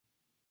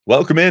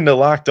Welcome into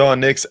Locked On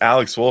Knicks.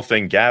 Alex Wolf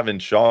and Gavin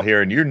Shaw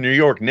here, and your New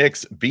York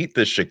Knicks beat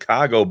the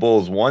Chicago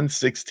Bulls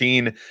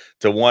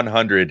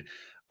 116-100.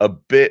 A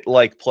bit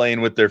like playing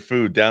with their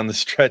food down the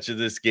stretch of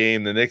this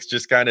game. The Knicks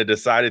just kind of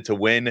decided to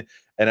win,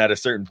 and at a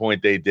certain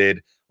point they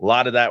did. A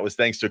lot of that was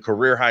thanks to a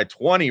career-high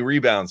 20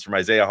 rebounds from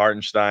Isaiah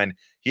Hartenstein.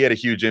 He had a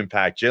huge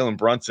impact. Jalen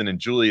Brunson and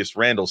Julius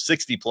Randle,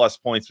 60-plus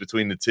points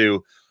between the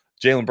two.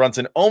 Jalen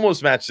Brunson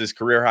almost matched his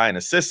career high in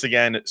assists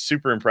again.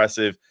 Super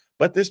impressive.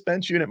 But this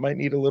bench unit might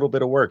need a little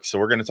bit of work. So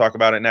we're going to talk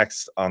about it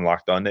next on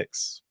Locked On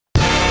Knicks.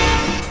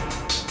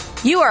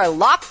 You are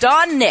Locked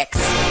On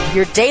Knicks,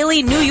 your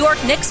daily New York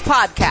Knicks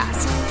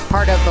podcast.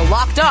 Part of the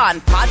Locked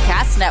On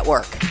Podcast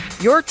Network.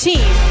 Your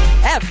team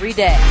every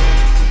day.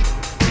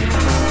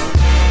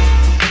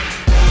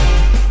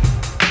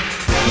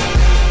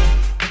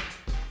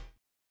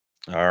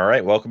 All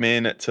right, welcome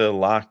in to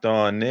Locked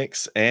On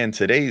Knicks, and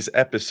today's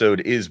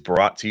episode is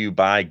brought to you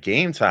by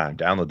Game Time.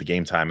 Download the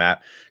Game Time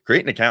app,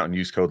 create an account, and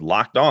use code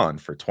Locked On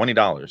for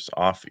 $20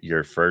 off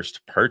your first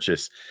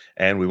purchase.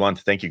 And we want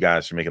to thank you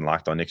guys for making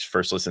Locked On Knicks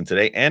first listen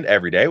today and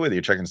every day, whether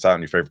you're checking us out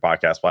on your favorite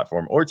podcast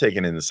platform or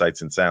taking in the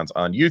sights and sounds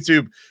on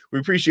YouTube. We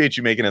appreciate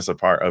you making us a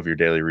part of your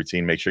daily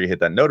routine. Make sure you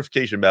hit that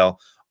notification bell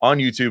on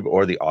YouTube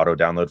or the auto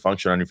download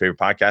function on your favorite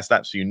podcast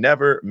app so you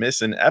never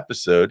miss an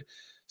episode.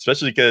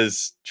 Especially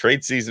because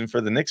trade season for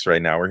the Knicks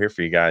right now, we're here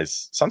for you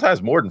guys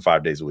sometimes more than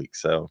 5 days a week.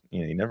 So,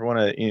 you never want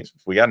to, if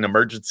we got an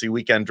emergency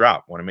weekend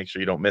drop, want to make sure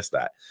you don't miss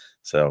that.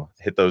 So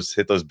hit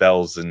those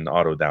bells and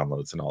auto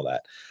downloads and all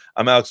that.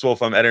 I'm Alex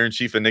Wolf. I'm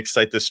editor-in-chief of Knicks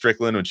site, The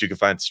Strickland, which you can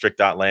find at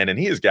strick.land. And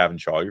he is Gavin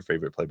Shaw, your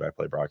favorite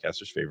play-by-play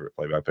broadcaster's favorite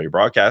play-by-play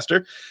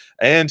broadcaster.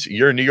 And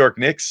your New York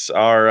Knicks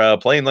are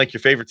playing like your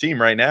favorite team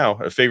right now.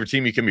 A favorite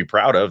team you can be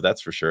proud of,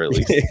 that's for sure, at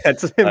least.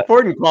 That's an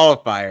important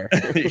qualifier.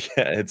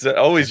 Yeah, it's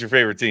always your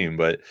favorite team.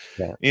 But,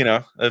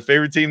 a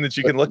favorite team that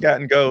you can look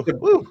at and go,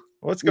 woo,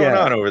 what's going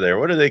on over there?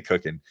 What are they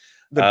cooking?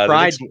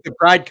 The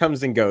pride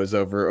comes and goes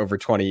over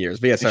 20 years.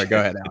 But yeah, sorry, go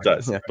ahead. It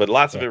does, but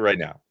lots of it right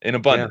now in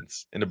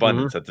abundance,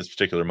 at this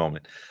particular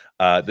moment.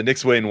 The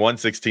Knicks win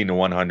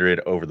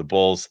 116-100 over the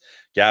Bulls.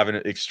 Gavin,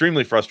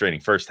 extremely frustrating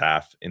first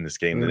half in this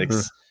game. The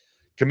Knicks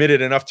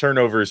committed enough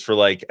turnovers for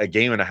like a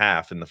game and a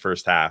half in the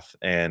first half,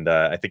 and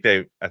I think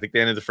they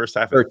ended the first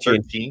half at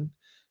 13.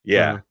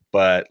 Yeah.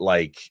 But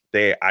I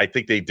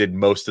think they did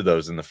most of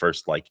those in the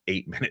first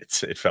 8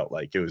 minutes. It felt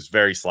like it was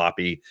very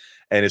sloppy,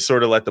 and it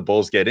sort of let the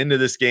Bulls get into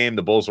this game.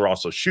 The Bulls were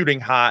also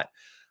shooting hot.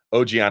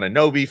 OG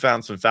Anunoby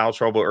found some foul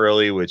trouble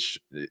early, which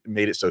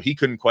made it so he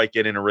couldn't quite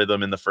get in a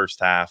rhythm in the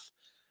first half.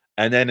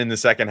 And then in the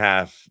second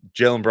half,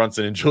 Jalen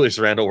Brunson and Julius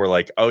Randle were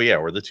like, oh yeah,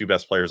 we're the two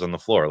best players on the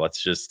floor.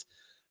 Let's just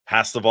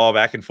pass the ball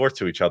back and forth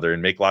to each other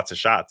and make lots of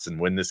shots and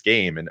win this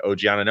game. And OG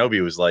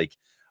Anunoby was like,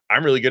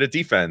 I'm really good at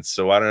defense,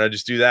 so why don't I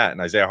just do that? And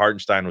Isaiah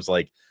Hartenstein was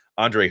like,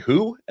 Andre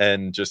who?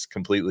 And just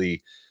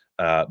completely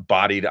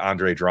bodied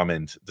Andre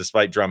Drummond,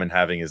 despite Drummond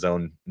having his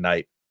own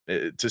night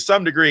to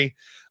some degree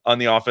on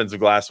the offensive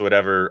glass,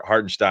 whatever.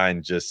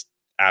 Hartenstein just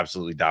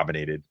absolutely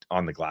dominated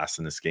on the glass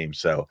in this game.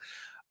 So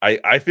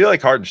I feel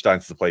like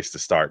Hartenstein's the place to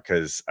start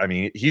because,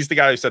 he's the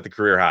guy who set the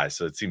career high.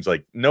 So it seems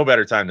like no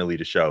better time to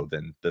lead a show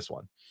than this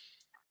one.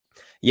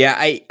 Yeah,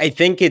 I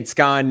think it's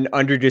gone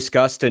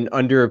under-discussed and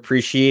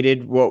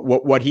underappreciated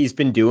what he's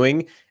been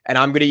doing. And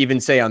I'm going to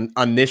even say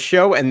on this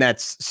show, and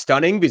that's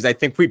stunning because I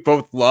think we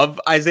both love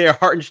Isaiah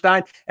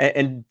Hartenstein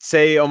and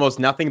say almost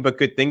nothing but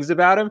good things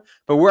about him.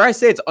 But where I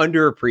say it's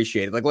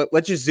underappreciated,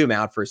 let's just zoom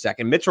out for a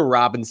second. Mitchell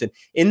Robinson,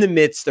 in the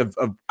midst of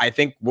I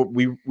think what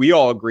we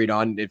all agreed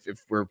on, if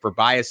we're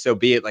biased, so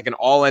be it, like an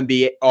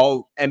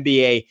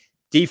all-NBA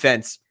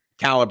defense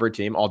caliber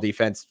team, all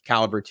defense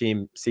caliber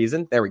team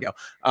season. There we go.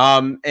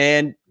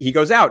 And he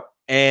goes out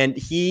and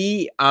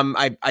he,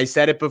 I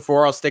said it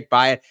before, I'll stick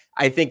by it.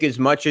 I think as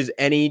much as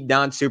any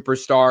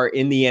non-superstar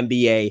in the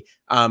NBA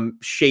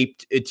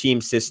shaped a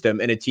team system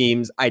and a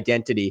team's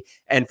identity.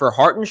 And for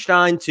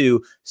Hartenstein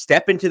to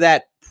step into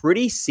that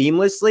pretty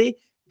seamlessly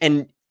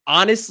and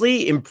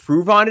honestly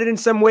improve on it in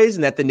some ways,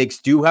 and that the Knicks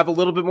do have a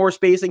little bit more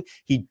spacing.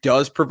 He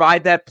does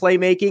provide that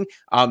playmaking.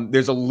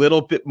 There's a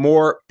little bit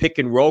more pick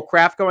and roll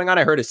craft going on.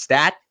 I heard a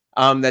stat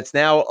that's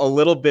now a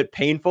little bit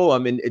painful.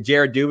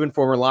 Jared Dubin,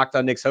 former Locked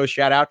On Knicks host,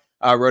 shout out,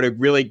 wrote a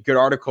really good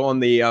article on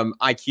the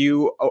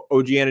IQ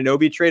OG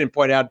Anunoby trade and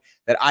pointed out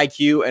that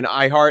IQ and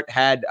iHeart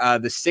had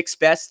the sixth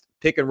best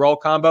pick and roll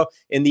combo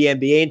in the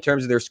NBA in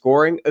terms of their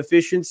scoring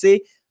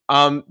efficiency.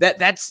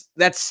 That's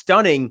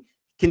stunning,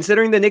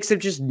 considering the Knicks have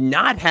just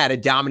not had a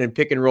dominant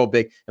pick and roll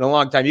big in a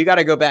long time. You got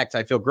to go back to,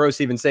 I feel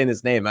gross even saying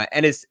this name,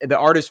 Enes, the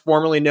artist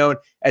formerly known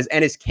as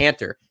Enes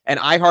Kanter. And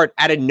iHeart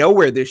out of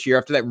nowhere this year,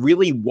 after that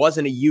really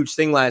wasn't a huge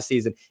thing last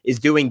season, is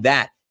doing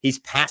that. He's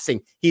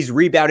passing. He's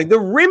rebounding. The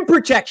rim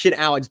protection,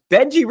 Alex.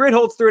 Benji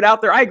Ritholtz threw it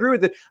out there. I agree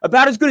with it.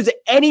 About as good as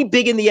any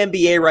big in the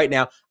NBA right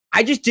now.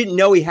 I just didn't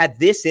know he had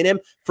this in him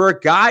for a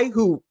guy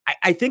who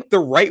I think the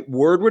right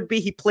word would be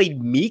he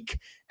played meek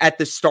at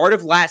the start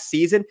of last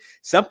season.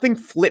 Something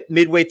flipped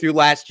midway through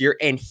last year,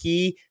 and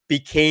he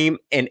became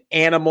an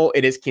animal.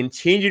 It has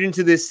continued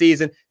into this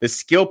season. The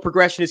skill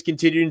progression has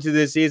continued into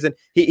this season.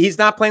 He's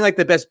not playing like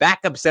the best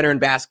backup center in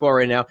basketball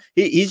right now.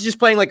 He's just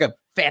playing like a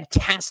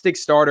fantastic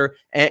starter.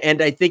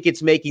 And I think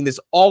it's making this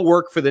all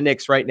work for the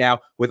Knicks right now.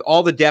 With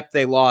all the depth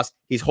they lost,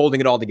 he's holding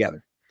it all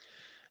together.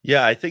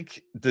 Yeah, I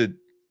think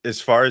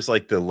as far as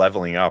like the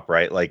leveling up,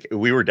 right? Like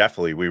we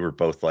were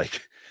both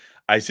like,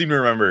 I seem to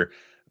remember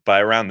by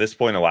around this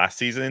point of last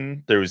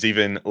season, there was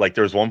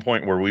one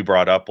point where we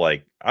brought up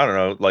like, I don't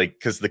know, like,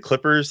 because the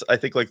Clippers, I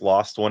think, like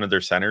lost one of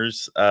their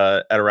centers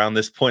at around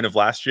this point of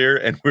last year.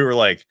 And we were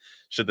like,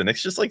 should the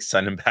Knicks just like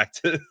send him back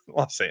to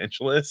Los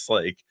Angeles?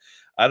 Like,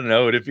 I don't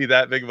know, would it be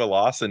that big of a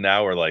loss? And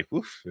now we're like,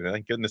 oof,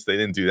 thank goodness they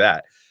didn't do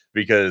that,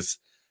 because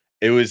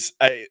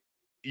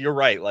you're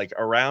right. Like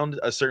around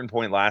a certain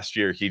point last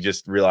year, he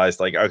just realized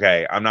like,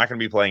 okay, I'm not going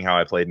to be playing how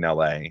I played in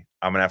LA.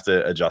 I'm going to have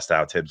to adjust to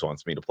how Tibbs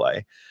wants me to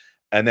play,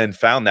 and then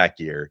found that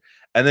gear.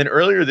 And then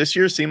earlier this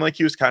year seemed like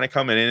he was kind of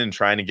coming in and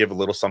trying to give a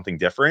little something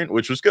different,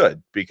 which was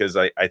good, because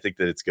I think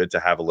that it's good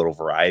to have a little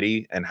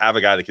variety and have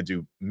a guy that could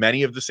do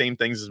many of the same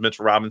things as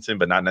Mitchell Robinson,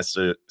 but not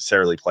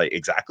necessarily play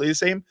exactly the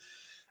same.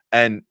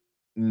 And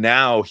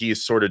now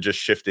he's sort of just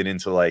shifted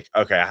into like,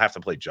 okay, I have to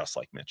play just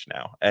like Mitch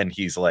now. And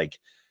he's like,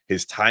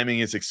 his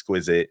timing is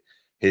exquisite.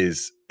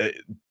 His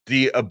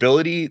the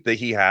ability that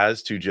he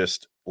has to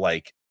just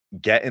like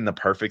get in the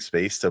perfect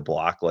space to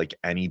block like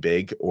any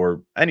big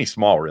or any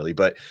small, really.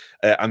 But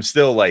I'm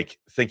still like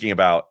thinking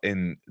about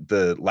in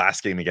the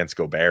last game against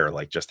Gobert,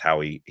 like just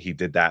how he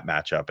did that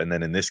matchup, and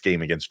then in this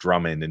game against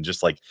Drummond, and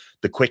just like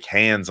the quick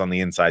hands on the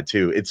inside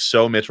too. It's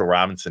so Mitchell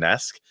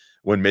Robinson-esque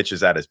when Mitch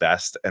is at his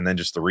best, and then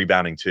just the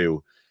rebounding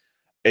too.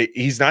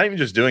 He's not even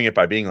just doing it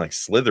by being like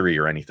slithery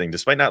or anything,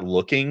 despite not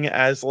looking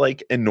as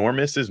like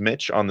enormous as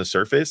Mitch on the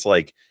surface.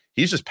 Like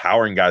he's just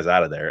powering guys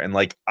out of there. And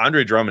like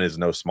Andre Drummond is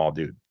no small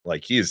dude.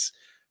 Like he's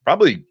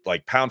probably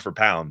like pound for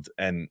pound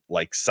and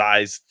like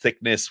size,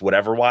 thickness,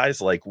 whatever wise,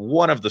 like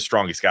one of the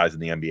strongest guys in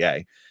the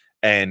NBA.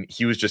 And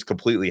he was just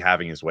completely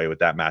having his way with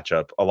that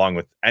matchup, along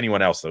with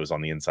anyone else that was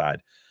on the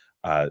inside.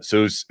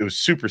 So it was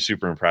super,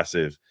 super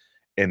impressive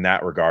in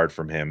that regard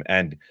from him.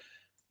 And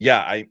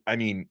yeah, I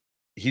mean,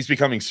 he's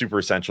becoming super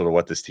essential to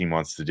what this team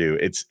wants to do.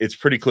 It's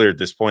pretty clear at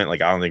this point.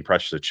 Like, I don't think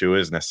Precious Achiuwa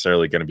is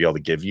necessarily going to be able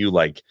to give you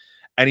like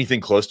anything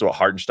close to what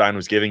Hartenstein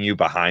was giving you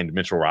behind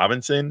Mitchell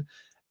Robinson.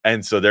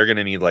 And so they're going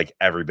to need like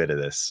every bit of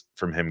this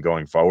from him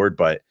going forward.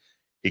 But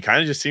he kind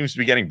of just seems to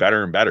be getting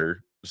better and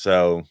better.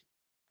 So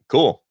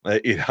cool.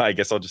 I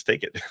guess I'll just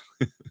take it.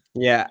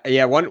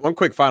 Yeah. One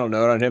quick final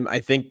note on him. I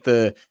think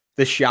the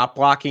shot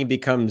blocking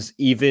becomes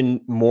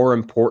even more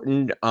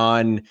important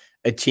on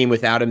a team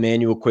without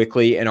Emmanuel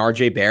Quickley and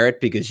RJ Barrett,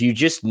 because you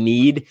just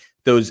need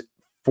those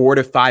 4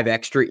 to 5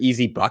 extra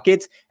easy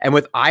buckets. And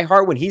with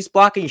iHeart, when he's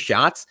blocking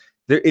shots,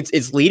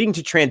 it's leading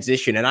to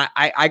transition. And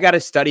I got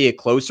to study it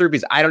closer,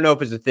 because I don't know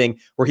if it's a thing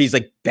where he's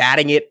like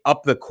batting it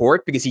up the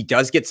court, because he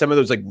does get some of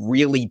those like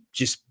really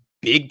just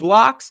big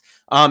blocks.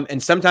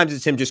 And sometimes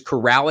it's him just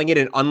corralling it.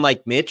 And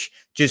unlike Mitch,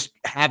 just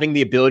having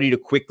the ability to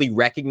quickly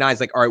recognize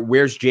like, all right,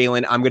 where's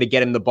Jalen? I'm going to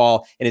get him the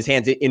ball in his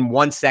hands in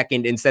 1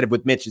 second, instead of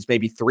with Mitch, it's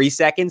maybe 3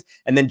 seconds.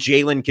 And then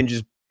Jalen can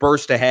just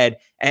burst ahead.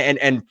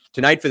 And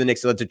tonight for the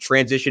Knicks, it's a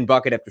transition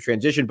bucket after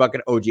transition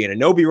bucket. OG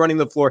Anunoby running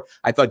the floor.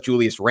 I thought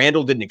Julius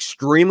Randle did an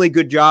extremely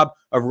good job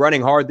of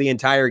running hard the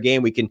entire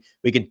game. We can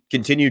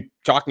continue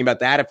talking about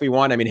that if we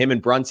want. I mean, him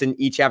and Brunson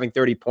each having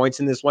 30 points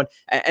in this one.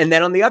 And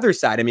then on the other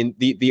side, I mean,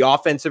 the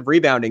offensive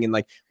rebounding, and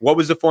like, what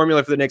was the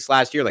formula for the Knicks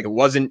last year? Like, it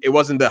wasn't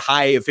the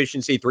high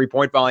efficiency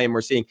 3-point volume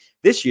we're seeing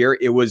this year.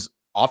 It was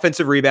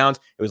offensive rebounds.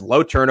 It was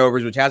low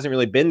turnovers, which hasn't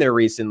really been there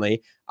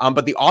recently.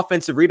 But the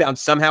offensive rebound,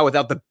 somehow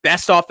without the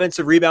best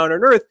offensive rebound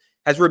on earth,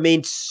 has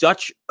remained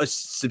such a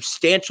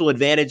substantial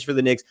advantage for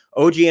the Knicks.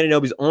 OG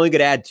Anunoby's only going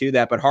to add to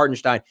that, but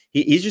Hartenstein,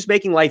 he's just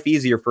making life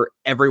easier for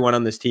everyone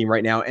on this team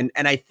right now. And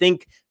I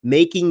think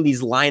making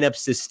these lineups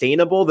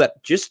sustainable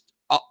that just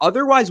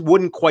otherwise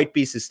wouldn't quite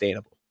be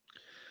sustainable.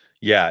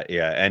 Yeah.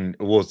 And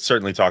we'll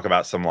certainly talk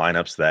about some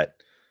lineups that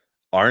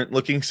aren't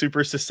looking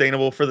super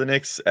sustainable for the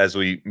Knicks as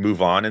we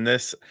move on in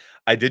this.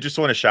 I did just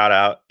want to shout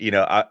out,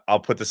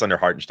 I'll put this under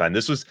Hartenstein.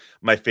 This was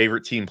my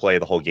favorite team play of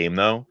the whole game,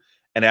 though.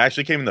 And it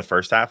actually came in the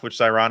first half, which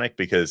is ironic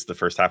because the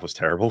first half was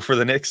terrible for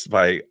the Knicks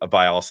by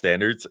all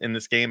standards in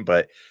this game.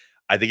 But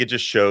I think it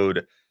just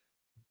showed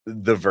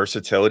the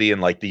versatility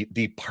and like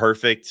the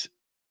perfect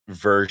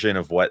version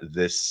of what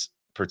this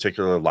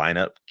particular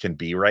lineup can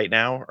be right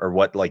now, or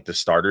what like the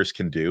starters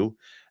can do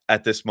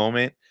at this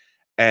moment.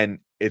 And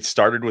it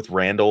started with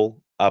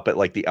Randle up at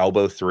like the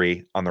elbow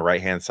 3 on the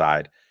right-hand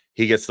side.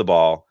 He gets the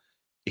ball.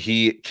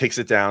 He kicks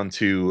it down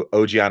to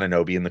OG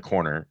Anunoby in the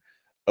corner.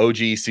 OG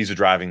sees a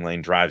driving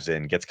lane, drives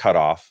in, gets cut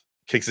off,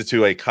 kicks it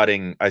to a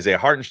cutting Isaiah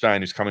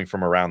Hartenstein, who's coming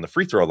from around the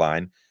free throw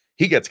line.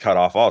 He gets cut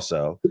off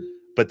also.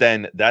 But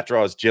then that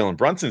draws Jalen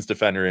Brunson's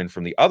defender in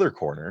from the other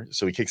corner.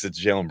 So he kicks it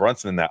to Jalen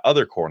Brunson in that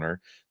other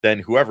corner. Then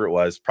whoever it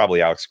was,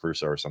 probably Alex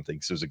Caruso or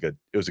something. So it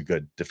was a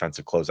good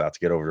defensive closeout to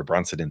get over to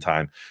Brunson in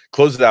time.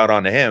 Close it out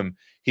onto him.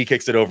 He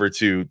kicks it over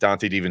to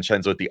Dante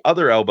DiVincenzo at the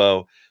other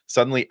elbow.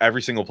 Suddenly,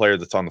 every single player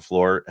that's on the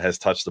floor has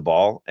touched the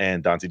ball,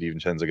 and Dante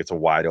DiVincenzo gets a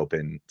wide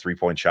open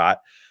 3-point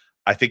shot.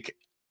 I think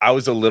I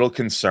was a little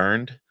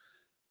concerned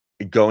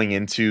going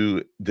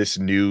into this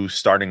new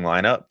starting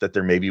lineup that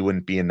there maybe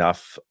wouldn't be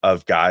enough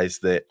of guys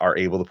that are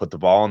able to put the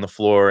ball on the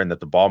floor and that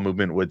the ball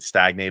movement would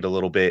stagnate a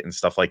little bit and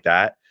stuff like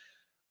that.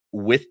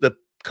 With the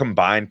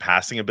combined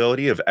passing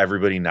ability of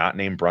everybody not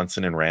named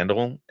Brunson and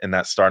Randle in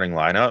that starting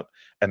lineup,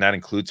 and that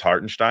includes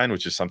Hartenstein,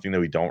 which is something that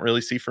we don't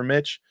really see from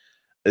Mitch.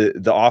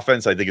 The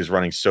offense, I think, is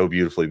running so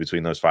beautifully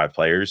between those 5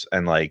 players.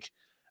 And like,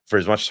 for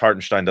as much as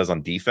Hartenstein does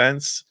on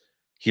defense,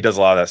 he does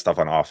a lot of that stuff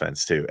on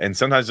offense too. And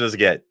sometimes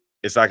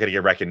it's not going to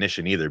get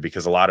recognition either,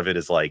 because a lot of it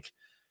is like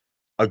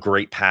a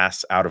great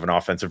pass out of an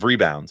offensive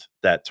rebound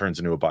that turns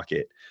into a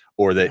bucket,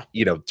 or that,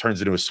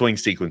 turns into a swing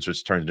sequence,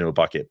 which turns into a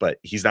bucket, but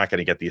he's not going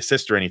to get the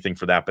assist or anything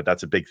for that. But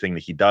that's a big thing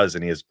that he does,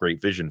 and he has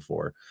great vision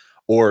for.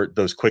 Or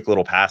those quick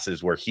little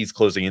passes where he's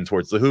closing in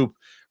towards the hoop,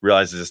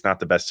 realizes it's not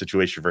the best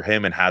situation for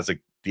him, and has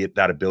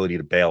that ability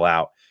to bail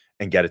out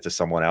and get it to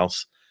someone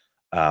else.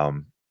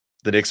 The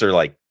Knicks are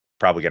like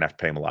probably going to have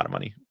to pay him a lot of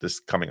money this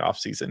coming off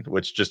season,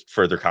 which just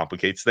further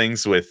complicates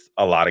things with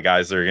a lot of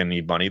guys that are going to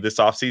need money this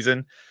off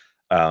season.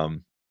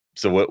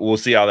 So we'll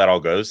see how that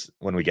all goes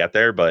when we get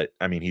there. But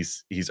I mean,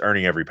 he's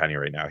earning every penny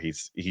right now.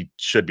 He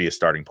should be a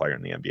starting player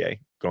in the NBA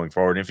going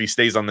forward. And if he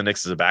stays on the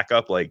Knicks as a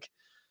backup, like,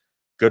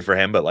 good for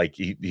him, but like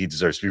he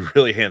deserves to be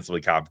really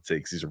handsomely compensated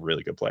because he's a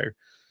really good player.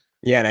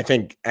 Yeah, and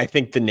I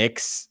think the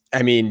Knicks,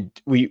 I mean,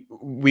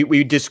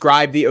 we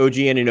described the OG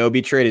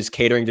Anunoby trade as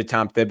catering to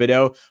Tom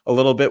Thibodeau a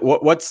little bit.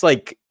 What's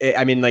like,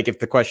 I mean, like, if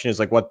the question is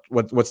like,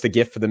 what's the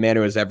gift for the man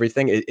who has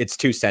everything? It's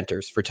 2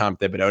 centers for Tom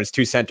Thibodeau. It's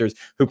 2 centers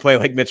who play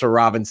like Mitchell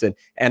Robinson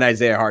and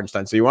Isaiah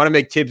Hartenstein. So you want to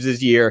make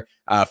Tibbs' year,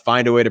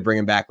 find a way to bring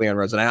him back, Leon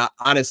Rose. And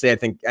honestly, I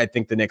think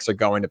the Knicks are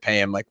going to pay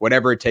him like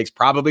whatever it takes,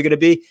 probably going to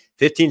be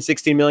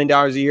 $15-16 million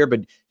a year,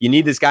 but you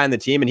need this guy on the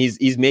team. And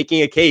he's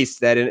making a case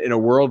that in a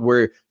world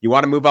where you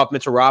want to move off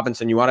Mitchell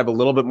Robinson, you want to have a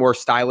little bit more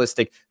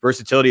stylistic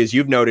versatility, as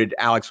you've noted,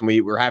 Alex, when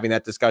we were having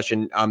that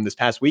discussion this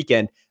past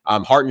weekend.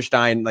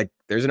 Hartenstein, like,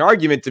 there's an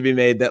argument to be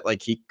made that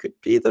like he could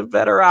be the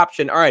better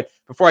option. All right,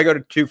 before I go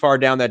too far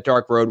down that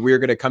dark road, we're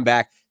going to come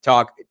back,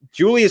 talk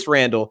Julius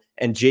Randle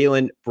and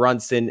Jalen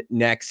Brunson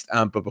next.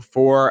 But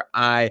before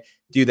I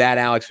do that,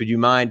 Alex, would you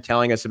mind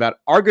telling us about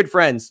our good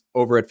friends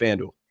over at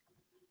FanDuel?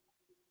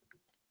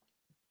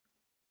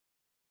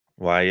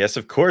 Why, yes,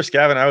 of course,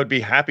 Gavin. I would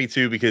be happy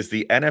to, because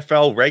the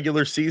NFL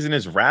regular season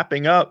is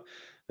wrapping up.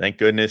 Thank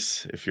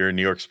goodness if you're a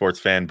New York sports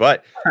fan,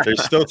 but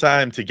there's still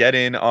time to get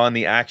in on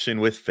the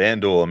action with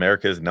FanDuel,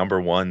 America's #1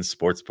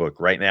 sportsbook.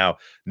 Right now,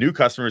 new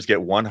customers get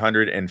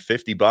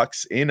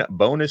 $150 in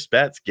bonus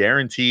bets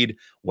guaranteed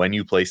when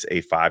you place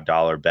a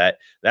 $5 bet.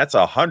 That's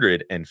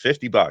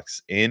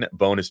 $150 in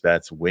bonus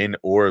bets, win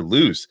or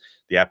lose.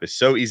 The app is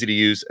so easy to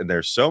use, and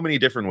there's so many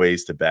different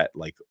ways to bet,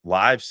 like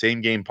live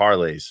same-game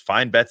parlays.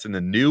 Find bets in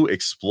the new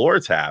Explore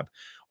tab,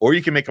 or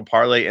you can make a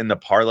parlay in the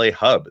Parlay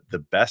Hub, the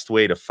best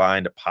way to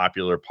find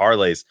popular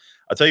parlays.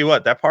 I'll tell you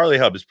what, that Parlay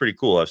Hub is pretty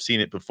cool. I've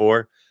seen it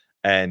before,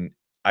 and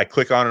I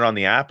click on it on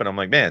the app, and I'm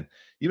like, man,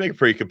 you make a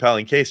pretty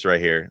compelling case right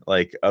here,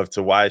 like, of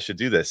to why I should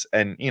do this.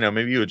 And,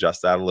 maybe you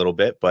adjust that a little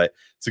bit, but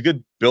it's a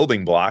good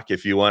building block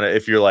if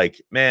you're like,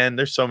 man,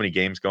 there's so many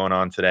games going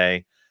on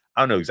today.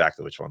 I don't know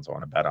exactly which ones I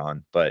want to bet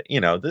on, but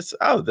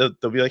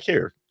they'll be like,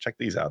 here, check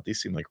these out.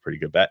 These seem like a pretty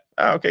good bet.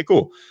 Oh, okay,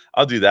 cool.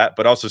 I'll do that.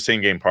 But also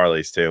same game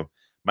parlays too.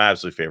 My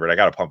absolute favorite. I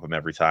got to pump them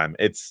every time.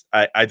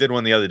 I did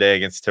one the other day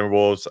against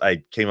Timberwolves.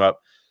 I came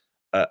up,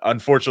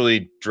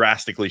 unfortunately,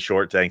 drastically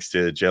short thanks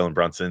to Jalen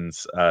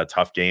Brunson's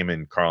tough game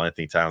and Karl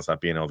Anthony Towns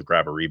not being able to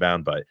grab a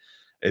rebound. But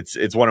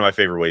it's one of my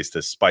favorite ways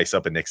to spice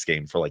up a Knicks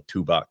game for like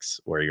 $2,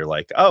 where you're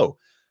like, oh,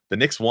 the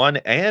Knicks won,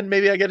 and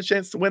maybe I get a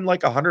chance to win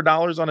like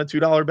 $100 on a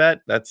 $2 bet.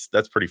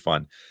 That's pretty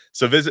fun.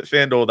 So visit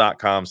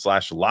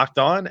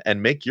FanDuel.com/lockedon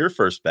and make your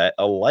first bet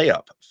a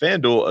layup.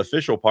 FanDuel,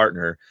 official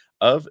partner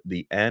of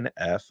the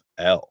NFL.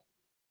 All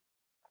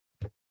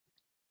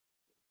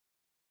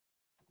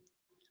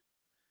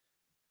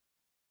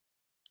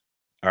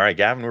right,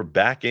 Gavin, we're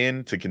back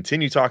in to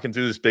continue talking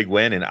through this big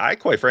win. And I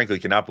quite frankly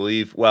cannot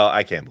believe, well,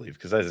 I can't believe,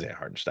 because Isaiah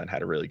Hartenstein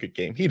had a really good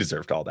game. He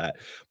deserved all that.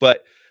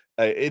 But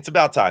it's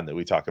about time that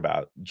we talk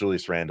about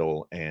Julius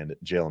Randle and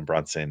Jalen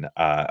Brunson.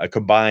 A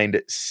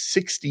combined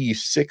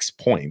 66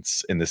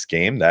 points in this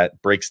game.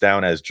 That breaks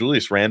down as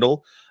Julius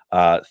Randle,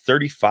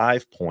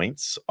 35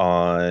 points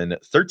on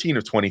 13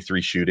 of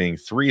 23 shooting,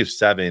 3 of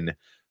 7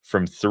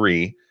 from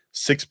 3,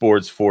 6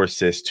 boards, 4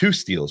 assists, 2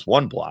 steals,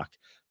 1 block.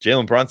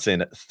 Jalen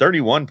Brunson,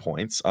 31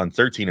 points on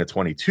 13 of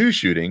 22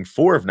 shooting,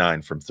 4 of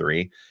 9 from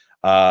 3.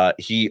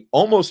 He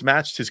almost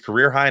matched his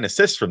career high in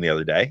assists from the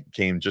other day,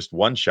 came just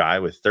 1 shy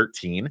with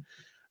 13.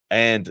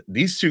 And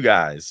these two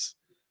guys,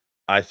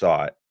 I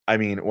thought, I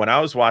mean, when I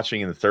was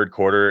watching in the third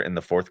quarter and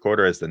the fourth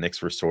quarter, as the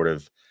Knicks were sort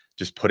of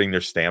just putting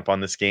their stamp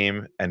on this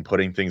game and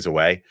putting things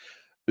away,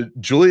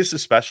 Julius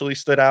especially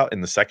stood out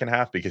in the second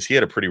half because he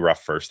had a pretty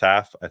rough first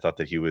half. I thought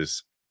that he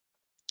was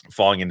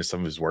falling into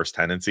some of his worst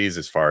tendencies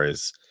as far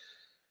as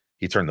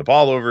he turned the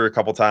ball over a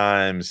couple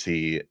times.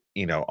 He,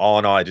 all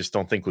in all, I just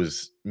don't think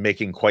was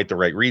making quite the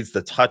right reads.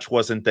 The touch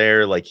wasn't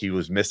there. Like he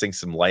was missing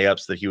some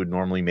layups that he would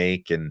normally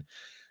make. And,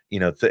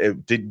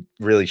 it didn't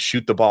really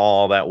shoot the ball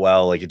all that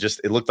well. Like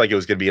it looked like it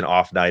was going to be an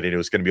off night, and it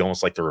was going to be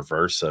almost like the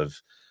reverse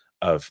of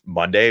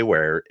Monday,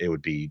 where it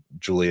would be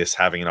Julius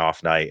having an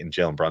off night and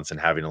Jalen Brunson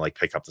having to like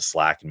pick up the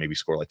slack and maybe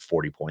score like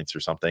 40 points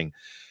or something.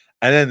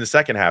 And then the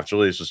second half,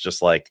 Julius was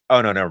just like,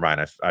 oh no, never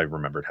mind. I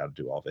remembered how to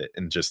do all of it.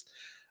 And just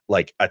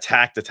like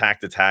attacked,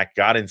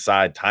 got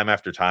inside time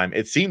after time.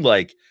 It seemed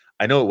like,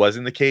 I know it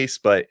wasn't the case,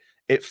 but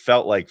it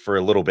felt like for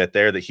a little bit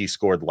there that he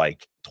scored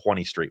like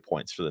 20 straight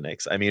points for the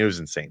Knicks. I mean, it was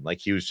insane. Like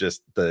he was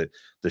just the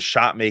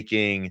shot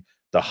making,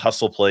 the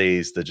hustle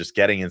plays, the just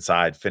getting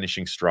inside,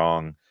 finishing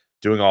strong,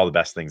 doing all the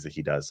best things that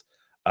he does.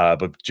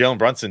 But Jalen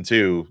Brunson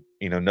too,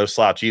 no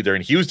slouch either.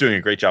 And he was doing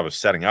a great job of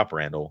setting up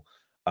Randle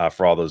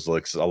for all those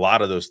looks. A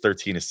lot of those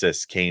 13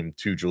 assists came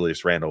to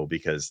Julius Randle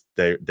because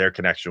their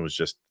connection was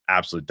just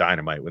absolute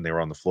dynamite when they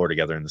were on the floor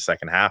together in the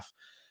second half.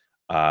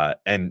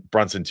 And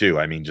Brunson too,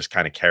 I mean, just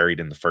kind of carried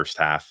in the first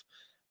half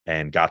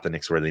and got the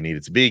Knicks where they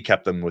needed to be,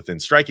 kept them within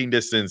striking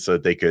distance so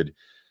that they could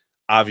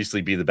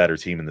obviously be the better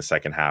team in the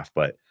second half.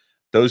 But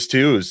those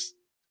two is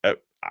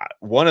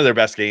one of their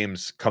best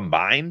games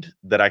combined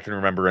that I can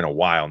remember in a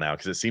while now,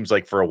 because it seems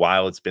like for a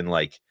while it's been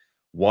like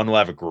one will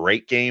have a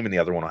great game and the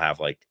other one will have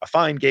like a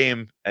fine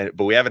game.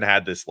 But we haven't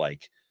had this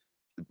like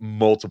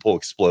multiple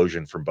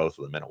explosion from both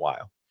of them in a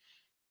while.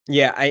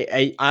 Yeah,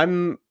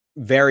 I'm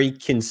very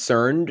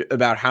concerned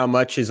about how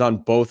much is on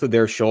both of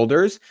their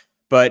shoulders.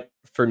 But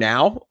for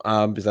now,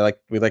 because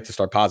we like to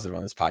start positive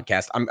on this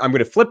podcast, I'm going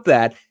to flip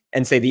that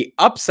and say the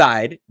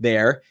upside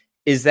there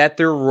is that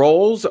their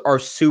roles are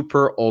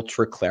super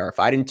ultra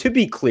clarified. And to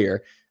be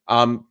clear,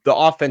 the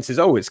offense has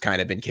always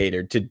kind of been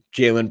catered to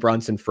Jalen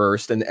Brunson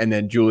first, and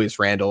then Julius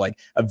Randle, like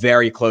a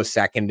very close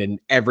second, and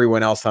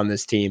everyone else on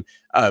this team,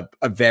 a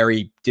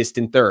very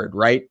distant third,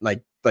 right?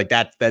 Like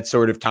that's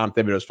sort of Tom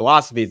Thibodeau's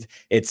philosophy.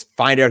 It's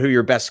find out who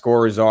your best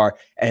scorers are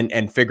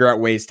and figure out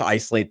ways to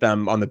isolate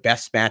them on the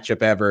best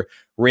matchup ever,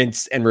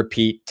 rinse and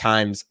repeat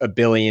times a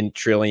billion,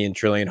 trillion,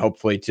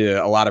 hopefully to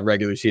a lot of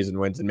regular season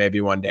wins and maybe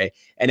one day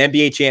an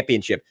NBA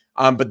championship.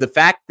 But the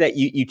fact that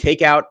you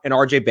take out an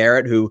RJ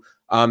Barrett who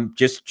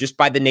just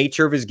by the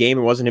nature of his game,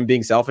 it wasn't him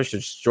being selfish,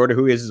 just sort of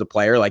who he is as a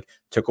player, like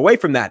took away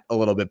from that a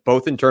little bit,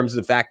 both in terms of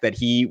the fact that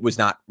he was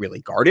not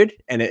really guarded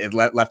and it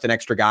left an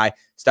extra guy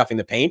stuffing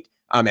the paint.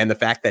 And the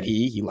fact that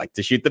he liked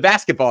to shoot the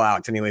basketball,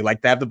 Alex, and he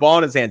liked to have the ball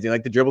in his hands. He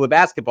liked to dribble the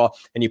basketball.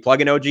 And you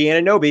plug in OG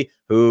Anunoby,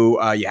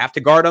 who you have to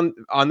guard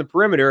on the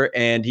perimeter,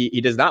 and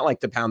he does not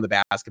like to pound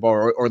the basketball,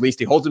 or at least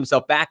he holds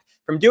himself back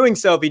from doing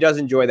so if he does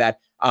enjoy that.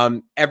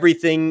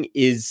 Everything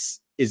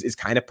is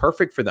kind of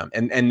perfect for them.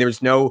 And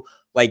there's no,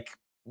 like,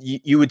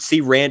 you would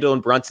see Randle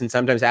and Brunson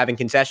sometimes having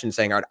concessions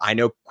saying, all right, I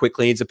know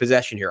Quickly needs a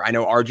possession here. I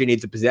know RJ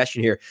needs a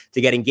possession here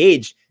to get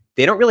engaged.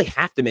 They don't really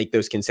have to make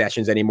those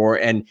concessions anymore.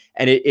 And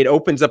it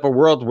opens up a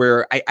world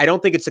where I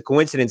don't think it's a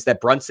coincidence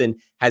that Brunson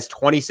has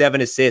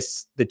 27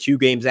 assists the 2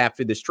 games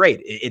after this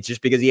trade. It's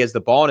just because he has the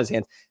ball in his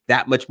hands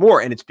that much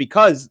more. And it's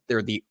because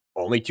they're the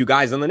only 2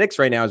 guys on the Knicks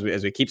right now,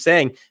 as we keep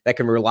saying, that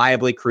can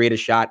reliably create a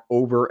shot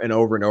over and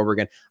over and over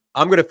again.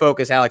 I'm going to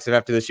focus, Alex, if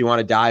after this you want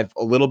to dive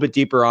a little bit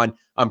deeper on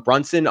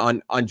Brunson,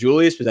 on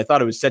Julius, because I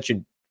thought it was such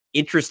an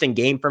interesting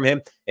game from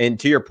him. And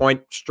to your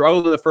point,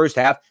 struggled in the first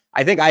half.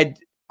 I think I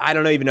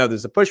don't even know if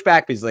there's a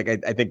pushback, because like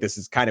I think this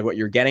is kind of what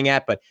you're getting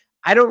at, but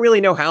I don't really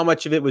know how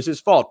much of it was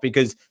his fault,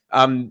 because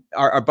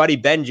our buddy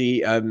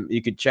Benji,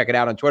 you could check it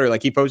out on Twitter,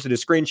 like he posted a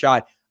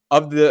screenshot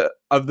of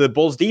the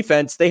Bulls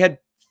defense. They had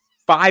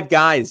 5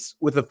 guys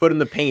with a foot in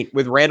the paint,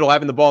 with Randle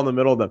having the ball in the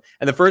middle of them.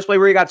 And the first play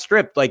where he got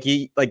stripped,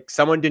 like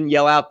someone didn't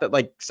yell out that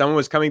like someone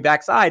was coming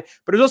backside,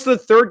 but it was also the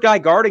third guy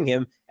guarding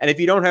him. And if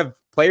you don't have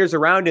players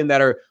around him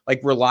that are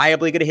like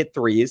reliably going to hit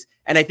threes,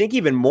 and I think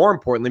even more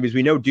importantly, because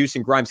we know Deuce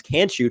and Grimes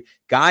can shoot,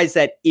 guys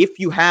that if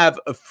you have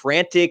a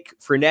frenetic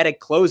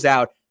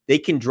closeout, they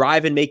can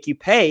drive and make you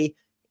pay.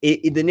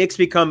 The Knicks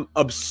become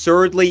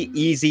absurdly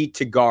easy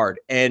to guard.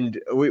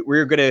 And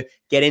we're going to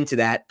get into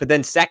that. But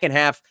then second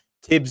half,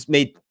 Tibbs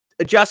made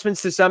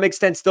adjustments to some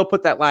extent, still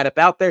put that lineup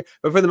out there,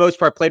 but for the most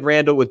part played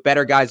Randle with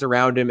better guys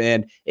around him,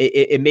 and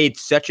it made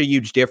such a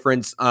huge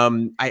difference.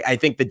 I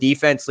think the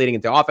defense leading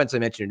into offense, I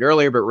mentioned it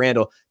earlier, but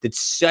Randle did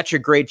such a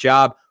great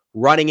job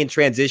running in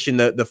transition.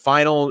 The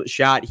final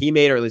shot he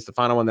made, or at least the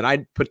final one that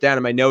I put down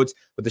in my notes,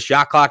 with the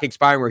shot clock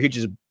expiring, where he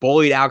just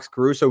bullied Alex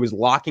Caruso, who was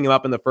locking him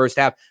up in the first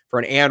half for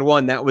an and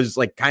one. That was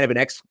like kind of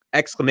an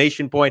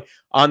exclamation point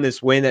on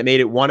this win that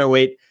made it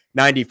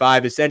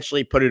 108-95,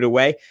 essentially put it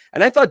away.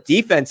 And I thought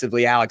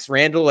defensively, Alex,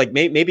 Randle, like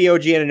maybe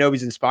OG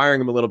Anunoby's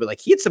inspiring him a little bit. Like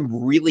he had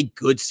some really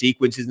good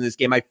sequences in this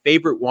game. My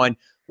favorite one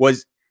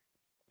was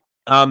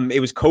It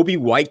was Kobe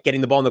White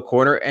getting the ball in the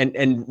corner,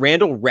 and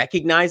Randle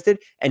recognized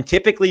it. And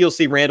typically you'll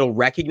see Randle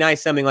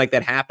recognize something like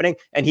that happening,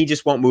 and he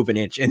just won't move an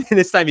inch. And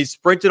this time he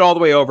sprinted all the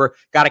way over,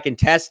 got a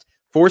contest,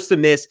 forced a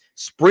miss,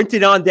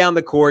 sprinted on down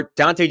the court.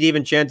 Dante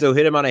DiVincenzo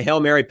hit him on a Hail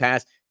Mary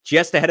pass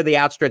just ahead of the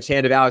outstretched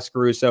hand of Alex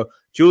Caruso.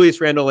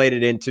 Julius Randle laid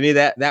it in. To me,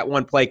 that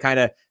one play kind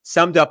of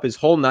summed up his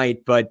whole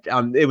night, but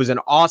it was an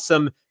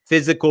awesome,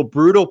 physical,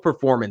 brutal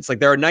performance. Like,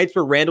 there are nights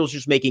where Randle's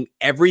just making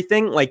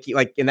everything, like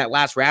in that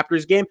last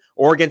Raptors game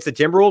or against the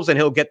Timberwolves, and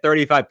he'll get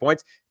 35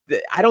 points.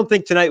 I don't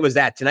think tonight was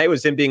that. Tonight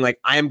was him being like,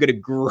 I am going to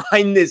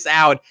grind this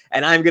out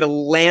and I'm going to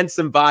land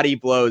some body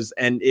blows.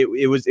 And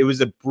it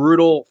was a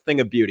brutal thing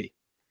of beauty.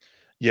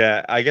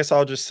 Yeah, I guess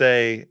I'll just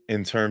say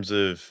in terms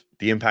of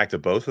the impact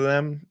of both of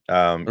them,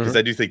 because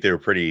I do think they were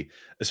pretty,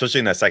 especially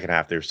in that second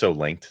half, they were so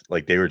linked.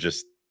 Like, they were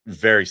just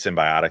very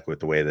symbiotic with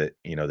the way that,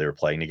 they were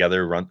playing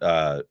together.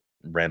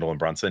 Randle and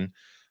Brunson.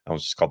 I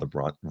was just called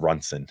the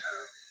Brunson.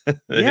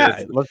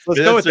 Yeah, let's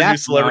go with that. New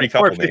celebrity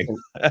couple name.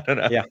 I don't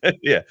know. Yeah.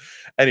 Yeah.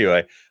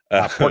 Anyway.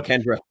 Poor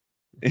Kendra.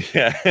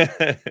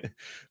 Yeah.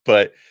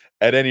 But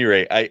at any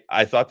rate,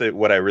 I thought that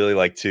what I really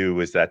liked too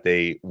was that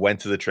they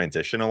went to the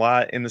transition a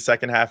lot in the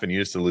second half, and you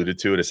just alluded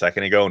to it a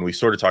second ago. And we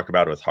sort of talked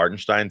about it with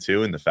Hartenstein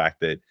too, and the fact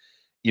that,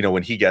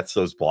 when he gets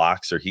those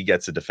blocks or he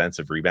gets a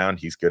defensive rebound,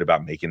 he's good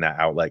about making that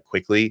outlet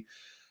quickly.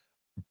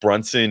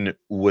 Brunson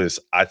was,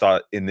 I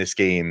thought, in this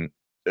game,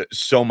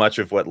 so much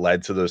of what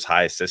led to those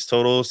high assist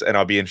totals. And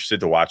I'll be interested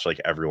to watch like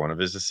every one of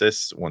his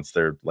assists once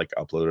they're like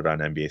uploaded on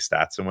NBA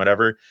stats and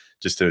whatever,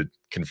 just to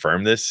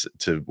confirm this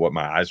to what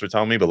my eyes were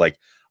telling me. But like,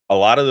 a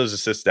lot of those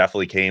assists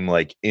definitely came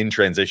like in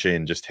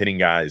transition, just hitting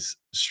guys,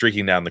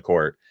 streaking down the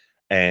court.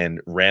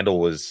 And Randle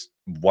was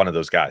one of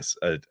those guys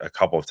a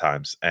couple of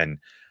times. And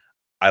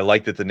I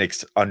like that the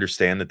Knicks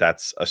understand that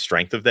that's a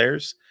strength of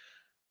theirs.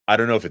 I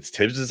don't know if it's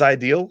Tibbs'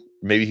 ideal.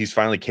 Maybe he's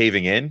finally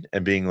caving in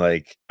and being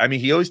like, I mean,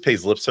 he always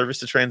pays lip service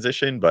to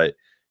transition, but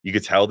you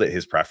could tell that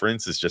his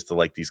preference is just to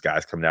like these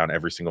guys come down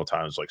every single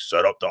time. It's like,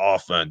 set up the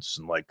offense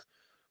and like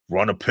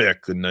run a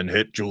pick and then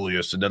hit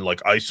Julius and then like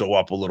ISO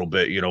up a little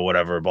bit,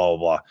 whatever, blah, blah,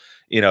 blah.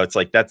 It's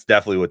like, that's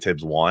definitely what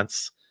Tibbs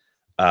wants.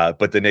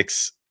 But the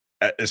Knicks,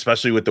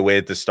 especially with the way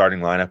that the starting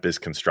lineup is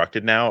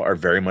constructed now, are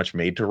very much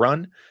made to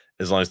run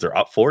as long as they're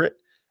up for it.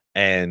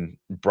 And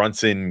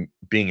Brunson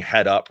being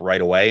head up right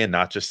away and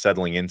not just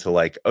settling into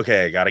like,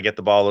 okay, I got to get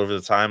the ball over the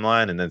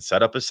timeline and then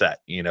set up a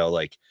set,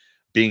 like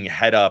being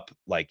head up,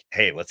 like,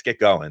 hey, let's get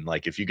going.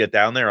 Like, if you get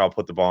down there, I'll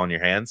put the ball in your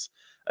hands.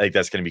 I think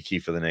that's going to be key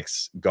for the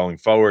Knicks going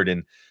forward.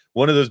 And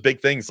one of those big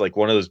things, like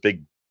one of those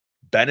big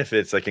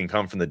benefits that can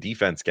come from the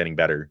defense getting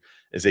better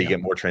is that you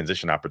get more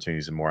transition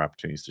opportunities and more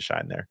opportunities to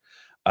shine there.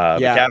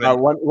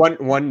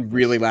 One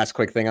really last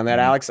quick thing on that,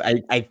 Alex.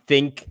 I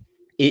think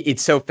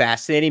it's so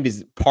fascinating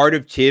because part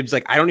of Tibbs,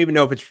 like, I don't even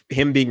know if it's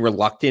him being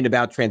reluctant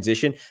about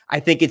transition. I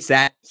think it's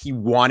that he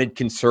wanted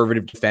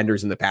conservative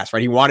defenders in the past,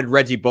 right? He wanted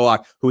Reggie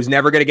Bullock, who was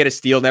never going to get a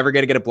steal, never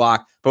going to get a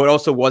block, but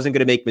also wasn't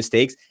going to make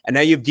mistakes. And now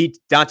you have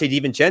Dante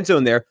DiVincenzo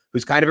in there,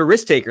 who's kind of a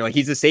risk taker. Like,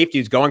 he's a safety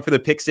who's going for the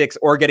pick six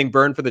or getting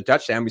burned for the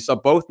touchdown. We saw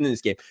both in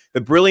this game.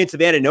 The brilliance of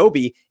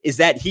Anunoby is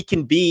that he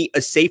can be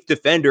a safe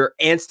defender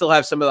and still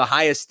have some of the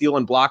highest steal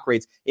and block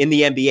rates in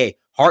the NBA.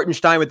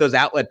 Hartenstein with those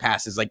outlet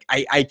passes. Like,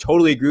 I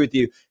totally agree with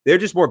you. They're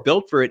just more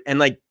built for it. And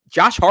like,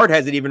 Josh Hart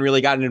hasn't even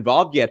really gotten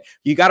involved yet.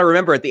 You got to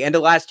remember at the end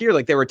of last year,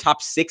 like, they were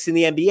top 6 in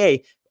the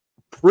NBA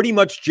pretty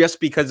much just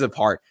because of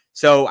Hart.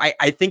 So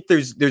I think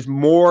there's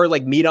more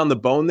like meat on the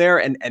bone there.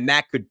 And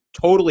that could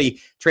totally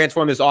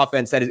transform this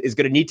offense that is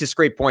going to need to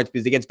scrape points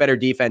because against better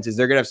defenses,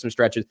 they're going to have some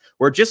stretches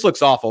where it just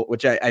looks awful,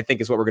 which I think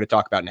is what we're going to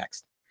talk about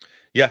next.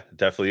 Yeah,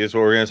 definitely is what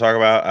we're going to talk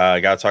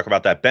about. Got to talk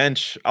about that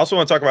bench. I also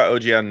want to talk about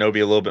OG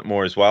Anunoby a little bit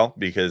more as well,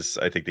 because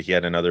I think that he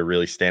had another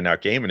really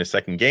standout game in his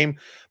second game.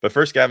 But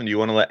first, Gavin, do you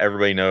want to let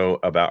everybody know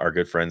about our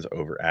good friends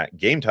over at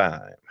Game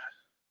Time?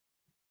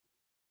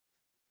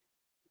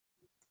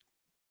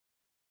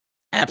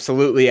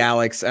 Absolutely,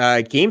 Alex.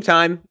 Game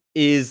Time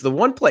is the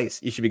one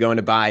place you should be going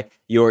to buy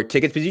your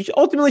tickets, because you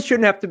ultimately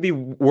shouldn't have to be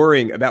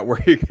worrying about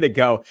where you're going to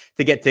go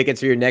to get tickets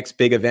for your next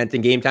big event.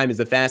 And Game Time is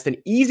the fast and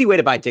easy way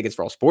to buy tickets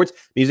for all sports,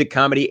 music,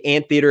 comedy,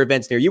 and theater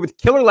events near you with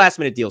killer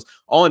last-minute deals,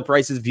 all-in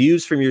prices,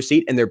 views from your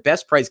seat, and their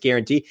best price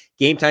guarantee.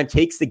 Game Time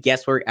takes the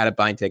guesswork out of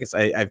buying tickets.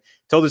 I've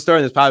told the story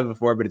in this pod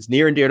before, but it's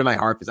near and dear to my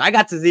heart because I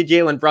got to see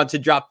Jalen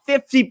Brunson drop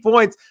 50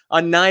 points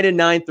on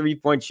 9-9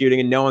 3-point shooting,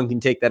 and no one can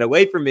take that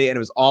away from me. And it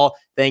was all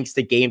thanks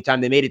to Game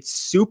Time. They made it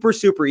super,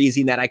 super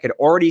easy, and that I could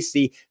already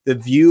see the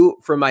view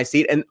from my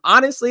seat. And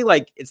honestly,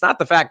 like, it's not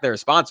the fact they're a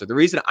sponsor. The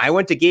reason I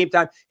went to Game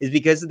Time is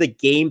because of the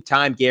Game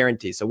Time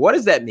guarantee. So what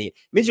does that mean? It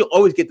means you'll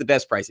always get the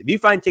best price. If you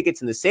find tickets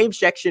in the same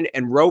section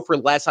and row for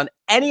less on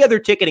any other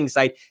ticketing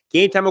site,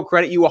 Game Time will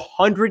credit you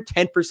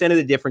 110% of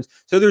the difference.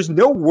 So there's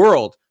no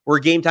world where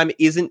Game Time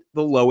isn't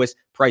the lowest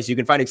price. You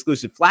can find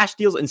exclusive flash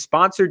deals and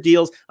sponsored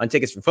deals on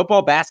tickets for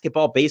football,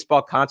 basketball,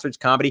 baseball, concerts,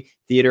 comedy,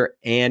 theater,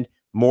 and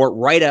more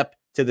right up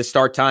to the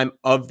start time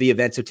of the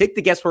event. So take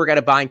the guesswork out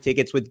of buying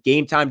tickets with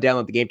Game Time.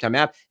 Download the Game Time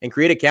app and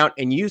create an account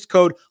and use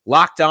code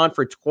LOCKEDON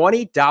for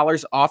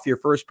 $20 off your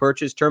first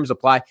purchase. Terms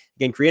apply.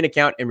 Again, create an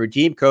account and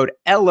redeem code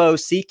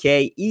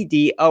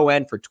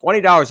LOCKEDON for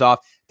 $20 off.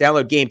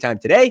 Download Game Time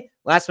today.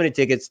 Last minute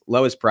tickets,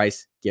 lowest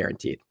price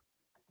guaranteed.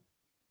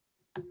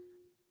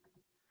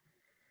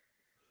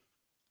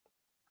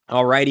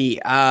 All righty.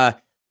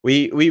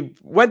 We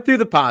went through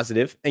the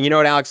positive, and you know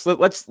what, Alex?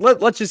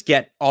 Let's just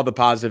get all the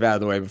positive out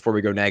of the way before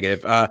we go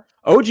negative. OG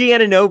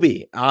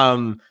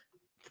Anunoby,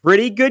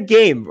 pretty good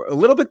game. A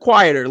little bit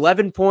quieter.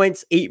 11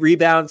 points, 8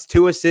 rebounds,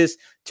 2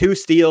 assists, 2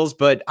 steals.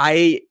 But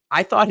I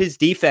thought his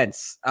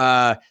defense,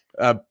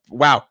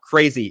 wow,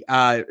 crazy.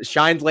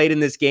 Shined late in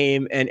this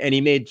game, and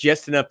he made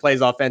just enough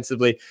plays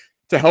offensively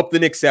to help the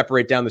Knicks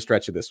separate down the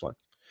stretch of this one.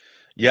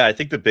 Yeah, I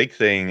think the big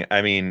thing,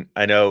 I mean,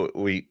 I know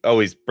we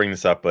always bring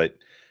this up, but,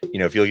 you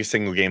know, if you look at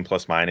single game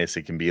plus minus,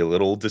 it can be a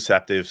little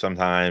deceptive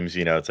sometimes.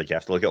 You know, it's like you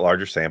have to look at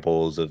larger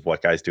samples of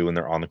what guys do when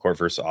they're on the court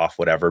versus off,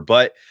 whatever.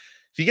 But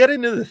if you get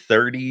into the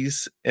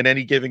 30s in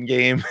any given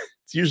game,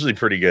 it's usually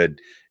pretty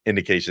good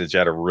indication that you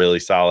had a really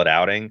solid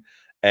outing.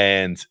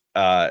 And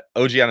OG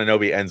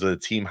Anunoby ends with a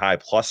team high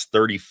plus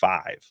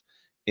 35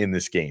 in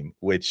this game,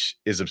 which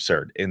is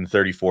absurd in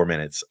 34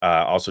 minutes.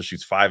 Also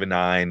shoots 5 and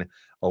 9,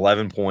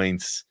 11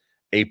 points,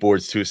 8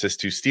 boards, 2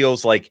 assists, 2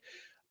 steals. Like,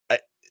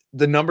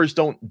 the numbers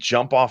don't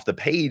jump off the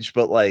page,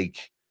 but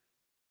like,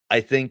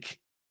 I think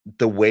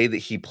the way that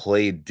he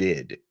played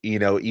did, you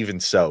know,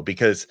 even so,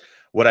 because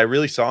what I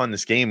really saw in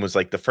this game was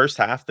like the first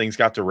half, things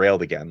got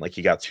derailed again. Like,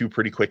 he got 2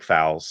 pretty quick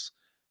fouls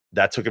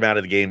that took him out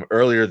of the game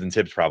earlier than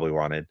Tibbs probably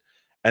wanted.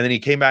 And then he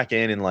came back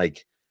in and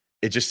like,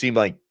 it just seemed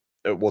like,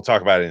 we'll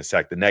talk about it in a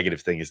sec. The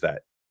negative thing is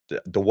that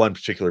the one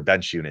particular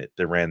bench unit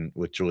that ran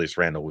with Julius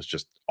Randle was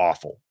just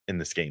awful in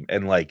this game.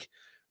 And like,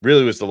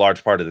 really was the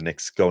large part of the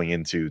Knicks going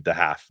into the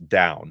half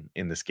down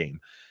in this game.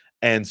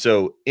 And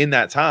so in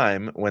that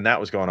time when that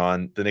was going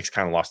on, the Knicks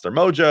kind of lost their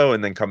mojo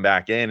and then come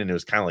back in, and it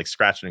was kind of like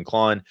scratching and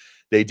clawing.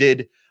 They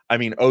did. I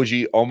mean, OG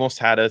almost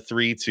had a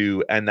 3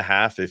 to end the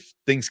half. If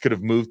things could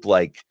have moved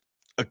like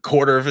a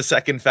quarter of a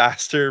second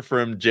faster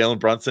from Jalen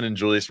Brunson and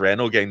Julius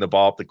Randle getting the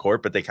ball up the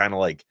court, but they kind of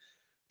like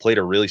played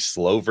a really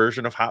slow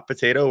version of hot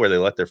potato where they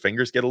let their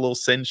fingers get a little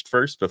singed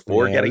first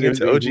before getting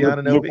into OG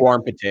Anunoby.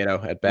 Lukewarm potato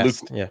at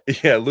best.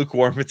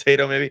 Lukewarm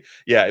potato maybe.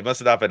 Yeah, it must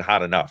have not been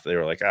hot enough. They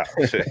were like, oh,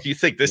 you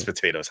think this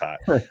potato's hot?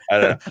 I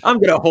don't know. I'm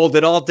going to hold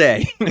it all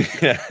day.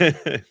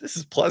 This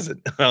is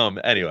pleasant.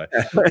 Anyway.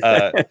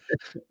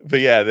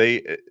 But yeah,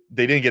 they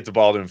didn't get the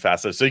ball to him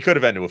fast enough. So he could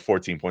have ended with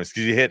 14 points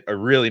because he hit a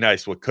really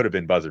nice, what could have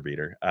been buzzer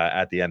beater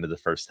at the end of the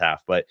first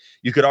half. But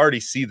you could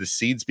already see the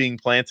seeds being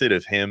planted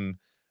of him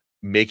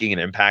making an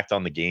impact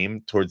on the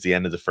game towards the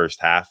end of the first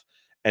half,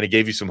 and it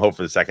gave you some hope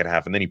for the second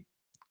half. And then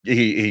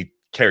he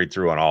carried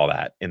through on all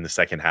that in the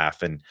second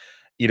half. And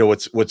you know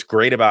what's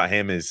great about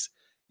him is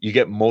you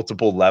get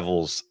multiple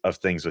levels of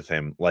things with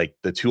him. Like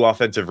the 2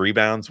 offensive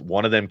rebounds,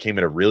 one of them came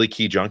at a really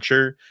key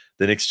juncture.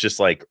 The Knicks just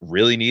like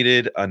really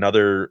needed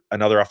another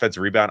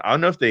offensive rebound. I don't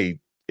know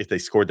if they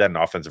scored that an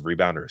offensive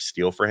rebound or a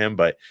steal for him,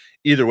 but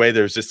either way,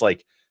 there's this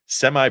like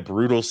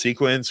semi-brutal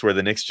sequence where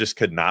the Knicks just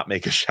could not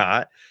make a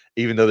shot,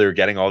 even though they were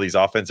getting all these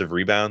offensive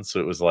rebounds. So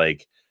it was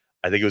like,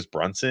 I think it was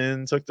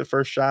Brunson took the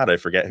first shot. I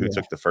forget who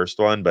took the first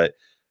one, but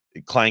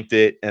clanked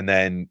it. And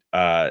then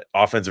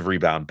offensive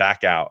rebound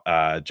back out.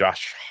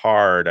 Josh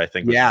Hart, I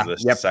think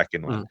was the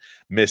second one,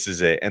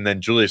 misses it. And then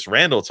Julius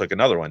Randle took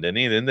another one, didn't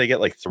he? And then they get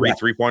like 3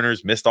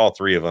 3-pointers, missed all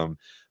 3 of them.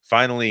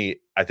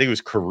 Finally, I think it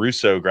was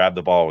Caruso grabbed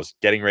the ball, was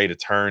getting ready to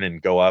turn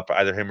and go up,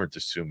 either him or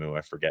Dosunmu.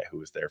 I forget who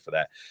was there for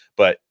that.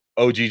 But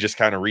OG just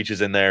kind of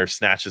reaches in there,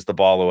 snatches the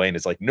ball away, and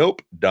is like,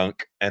 nope,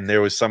 dunk. And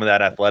there was some of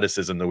that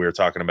athleticism that we were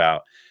talking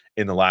about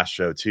in the last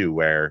show too,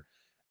 where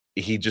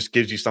he just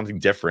gives you something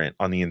different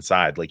on the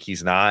inside. Like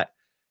he's not,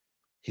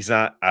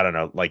 I don't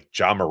know, like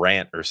Ja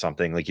Morant or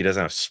something. Like he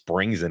doesn't have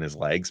springs in his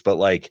legs, but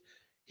like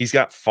he's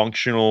got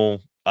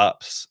functional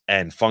ups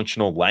and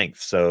functional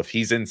length. So if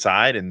he's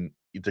inside and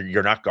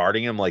you're not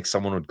guarding him like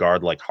someone would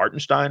guard like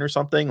Hartenstein or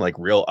something, like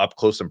real up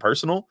close and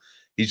personal,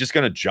 he's just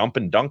going to jump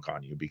and dunk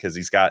on you because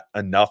he's got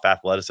enough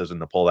athleticism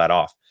to pull that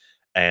off.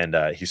 And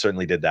he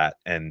certainly did that.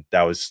 And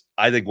that was,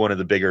 I think, one of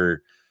the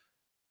bigger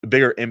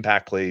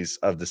impact plays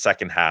of the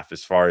second half,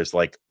 as far as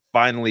like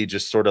finally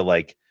just sort of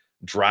like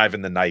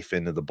driving the knife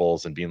into the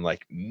Bulls and being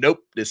like, nope,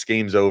 this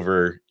game's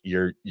over.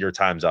 Your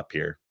time's up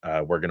here.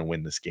 We're going to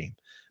win this game,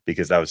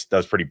 because that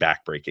was pretty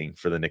backbreaking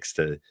for the Knicks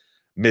to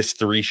miss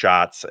 3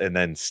 shots and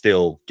then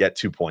still get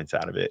 2 points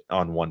out of it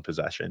on 1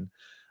 possession.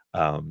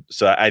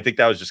 So I think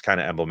that was just kind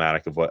of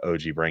emblematic of what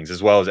OG brings,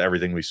 as well as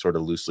everything we sort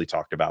of loosely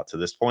talked about to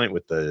this point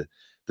with the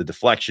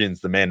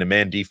deflections, the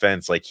man-to-man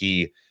defense. Like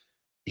he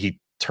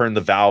turned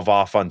the valve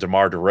off on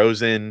DeMar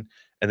DeRozan,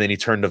 and then he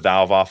turned the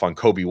valve off on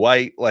Kobe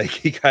White. Like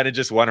he kind of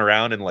just went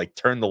around and like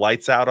turned the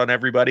lights out on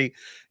everybody,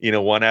 you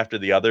know, one after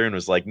the other, and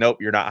was like, nope,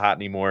 you're not hot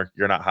anymore.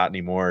 You're not hot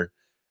anymore.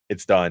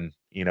 It's done.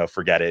 You know,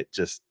 forget it.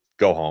 Just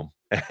go home.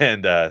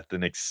 And the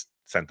Knicks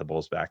sent the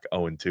Bulls back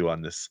 0-2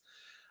 on this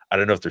I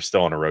don't know if they're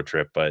still on a road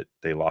trip, but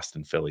they lost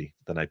in Philly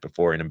the night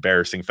before in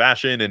embarrassing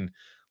fashion and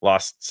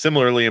lost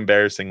similarly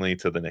embarrassingly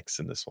to the Knicks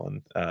in this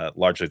one,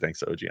 largely thanks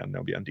to OG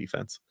Anunoby on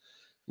defense.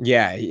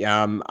 Yeah,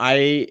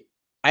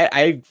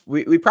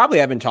 we probably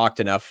haven't talked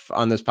enough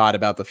on this pod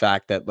about the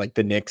fact that like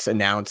the Knicks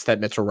announced that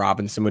Mitchell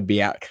Robinson would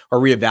be out or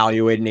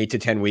reevaluated in 8 to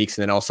 10 weeks,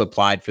 and then also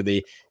applied for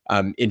the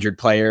injured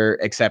player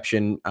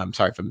exception. I'm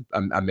sorry if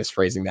I'm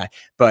misphrasing that,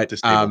 but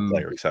disabled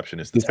player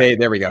exception is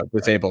there we go,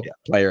 disabled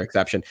player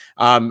exception.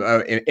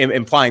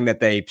 Implying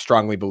that they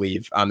strongly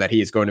believe that he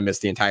is going to miss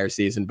the entire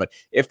season. But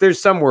if there's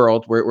some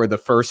world where the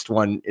first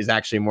one is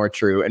actually more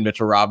true, and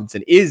Mitchell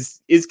Robinson is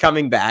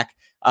coming back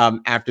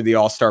after the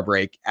All-Star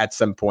break at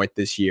some point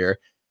this year,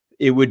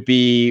 it would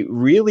be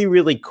really,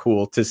 really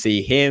cool to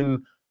see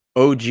him,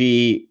 OG,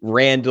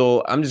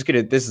 Randle.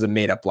 This is a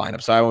made-up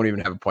lineup, so I won't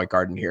even have a point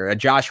guard in here.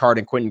 Josh Hart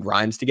and Quentin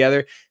Grimes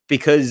together,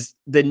 because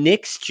the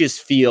Knicks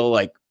just feel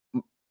like,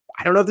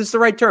 I don't know if this is the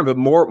right term, but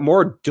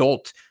more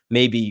adult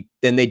maybe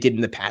than they did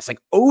in the past.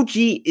 Like OG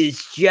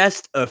is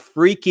just a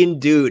freaking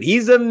dude.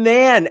 He's a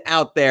man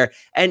out there.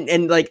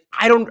 And like,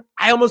 I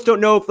almost don't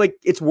know if like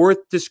it's worth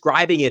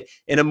describing it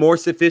in a more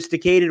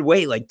sophisticated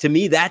way. Like to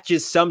me, that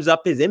just sums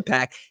up his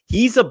impact.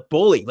 He's a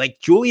bully. Like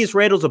Julius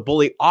Randle's a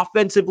bully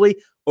offensively.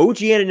 OG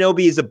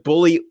Anunoby is a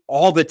bully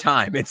all the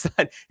time.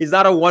 He's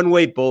not a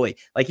one-way bully.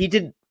 Like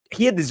he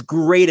had this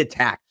great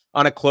attack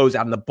on a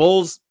closeout, and the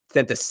Bulls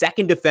sent the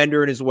second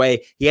defender in his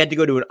way. He had to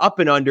go to an up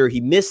and under.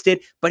 He missed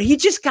it, but he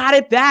just got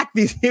it back.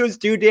 He was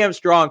too damn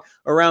strong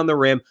around the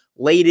rim,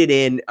 laid it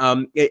in.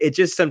 It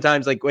just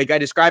sometimes like I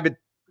describe it,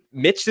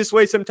 Mitch this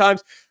way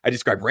sometimes. I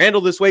describe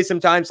Randle this way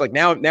sometimes. Like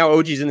now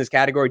OG's in this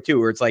category too,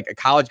 where it's like a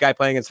college guy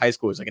playing against high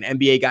school. It's like an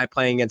NBA guy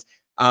playing against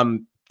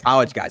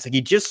college guys. Like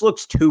he just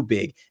looks too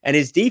big, and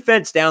his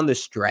defense down the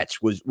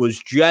stretch was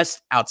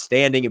just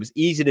outstanding. It was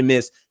easy to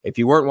miss if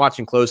you weren't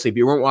watching closely, if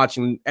you weren't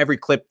watching every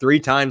clip 3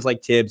 times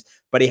like Tibbs.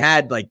 But he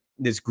had like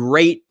this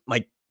great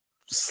like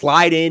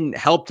slide in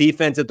help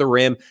defense at the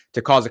rim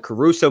to cause a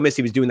Caruso miss.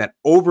 He was doing that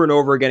over and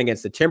over again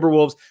against the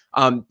Timberwolves.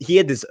 He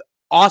had this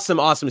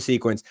awesome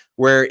sequence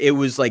where it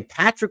was like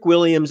Patrick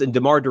Williams and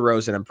DeMar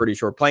DeRozan, I'm pretty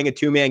sure, playing a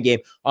 2-man game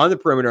on the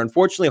perimeter.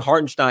 Unfortunately,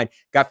 Hartenstein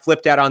got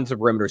flipped out onto the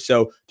perimeter.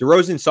 So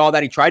DeRozan saw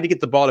that. He tried to get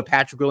the ball to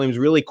Patrick Williams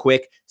really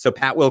quick so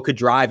Pat Will could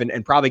drive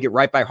and probably get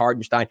right by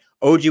Hartenstein.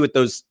 OG with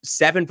those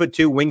 7'2"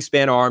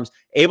 wingspan arms,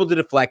 able to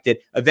deflect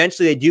it.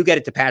 Eventually, they do get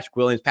it to Patrick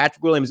Williams.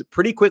 Patrick Williams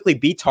pretty quickly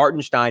beats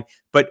Hartenstein,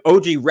 but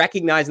OG,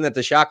 recognizing that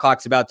the shot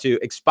clock's about to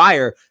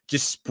expire,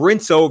 just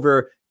sprints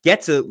over,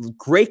 gets a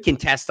great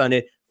contest on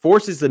it,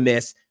 forces the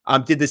miss.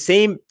 Did the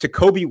same to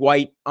Kobe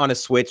White on a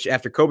switch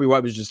after Kobe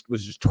White was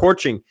just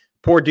torching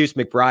poor Deuce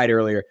McBride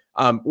earlier.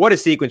 What a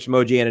sequence from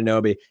OG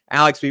Anunoby.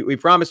 Alex, we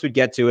promised we'd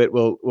get to it.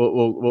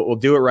 We'll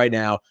do it right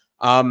now.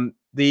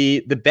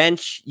 The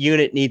bench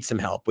unit needs some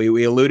help.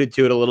 We alluded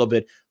to it a little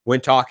bit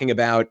when talking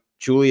about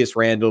Julius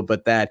Randle,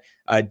 but that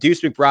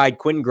Deuce McBride,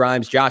 Quentin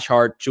Grimes, Josh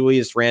Hart,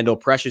 Julius Randle,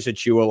 Precious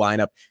Achiuwa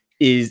lineup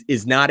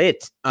is not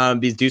it.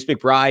 Because Deuce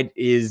McBride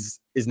is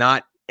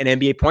not an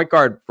NBA point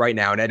guard right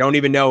now. And I don't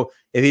even know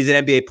if he's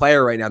an NBA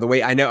player right now. The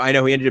way I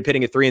know he ended up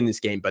hitting a 3 in this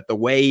game, but the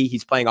way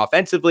he's playing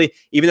offensively,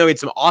 even though he had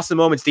some awesome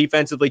moments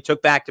defensively,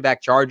 took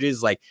back-to-back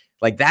charges, like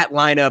that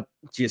lineup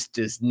just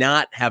does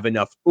not have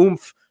enough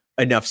oomph,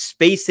 enough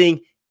spacing.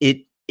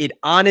 It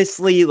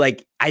honestly,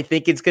 like, I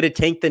think it's going to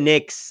tank the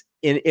Knicks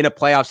in a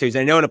playoff series.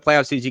 I know in a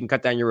playoff series, you can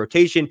cut down your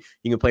rotation.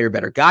 You can play your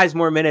better guys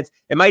more minutes.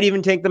 It might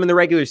even tank them in the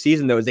regular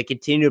season, though, as they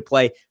continue to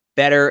play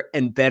better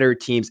and better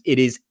teams. It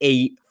is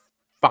a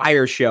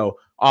fire show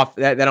off.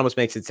 That almost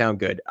makes it sound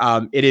good.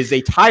 It is a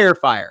tire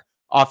fire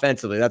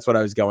offensively. That's what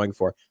I was going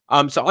for.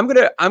 So I'm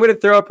gonna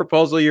throw a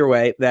proposal your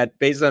way that,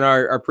 based on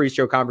our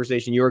pre-show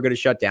conversation, you are going to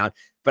shut down.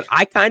 But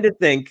I kind of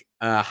think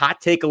hot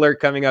take alert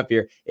coming up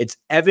here. It's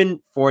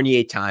Evan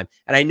Fournier time,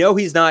 and I know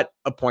he's not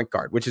a point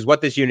guard, which is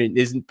what this unit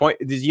is.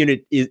 This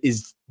unit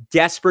is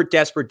desperate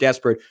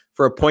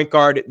for a point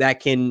guard that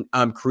can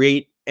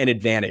create an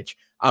advantage.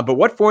 But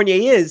what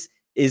Fournier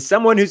is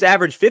someone who's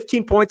averaged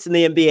 15 points in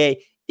the NBA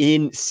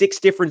in 6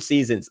 different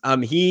seasons.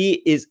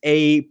 He is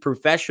a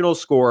professional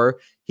scorer.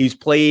 He's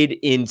played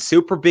in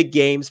super big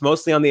games,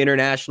 mostly on the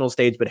international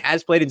stage, but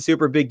has played in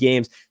super big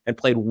games and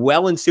played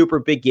well in super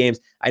big games.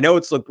 I know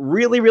it's looked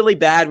really, really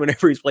bad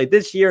whenever he's played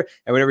this year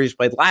and whenever he's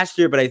played last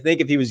year, but I think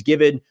if he was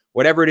given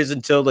whatever it is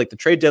until like the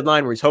trade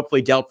deadline, where he's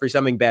hopefully dealt for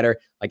something better,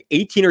 like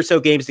 18 or so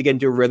games to get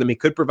into a rhythm, he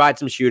could provide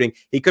some shooting.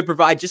 He could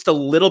provide just a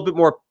little bit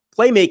more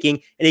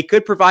playmaking, and he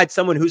could provide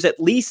someone who's at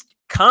least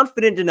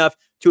confident enough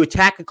to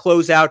attack a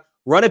closeout,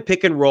 run a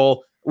pick and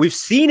roll. We've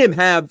seen him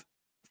have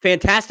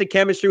fantastic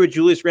chemistry with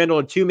Julius Randle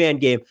in a 2-man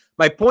game.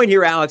 My point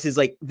here, Alex, is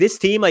like this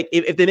team, like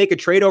if they make a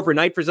trade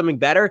overnight for something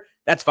better,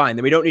 that's fine.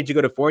 Then we don't need to go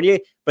to Fournier,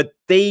 but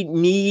they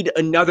need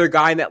another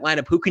guy in that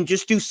lineup who can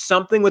just do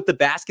something with the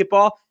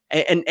basketball.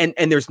 And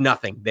there's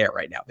nothing there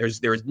right now.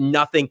 There's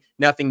nothing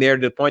there,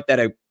 to the point that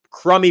a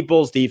crummy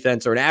Bulls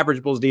defense or an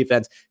average Bulls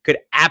defense could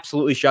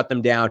absolutely shut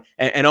them down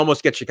and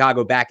almost get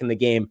Chicago back in the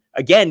game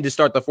again to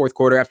start the fourth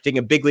quarter after taking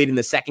a big lead in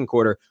the second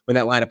quarter when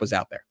that lineup was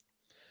out there.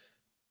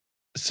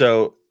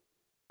 So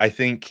I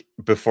think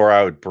before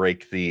I would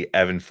break the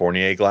Evan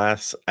Fournier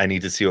glass, I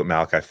need to see what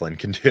Malachi Flynn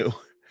can do.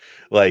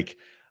 Like,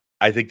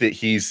 I think that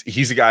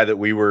he's a guy that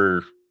we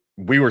were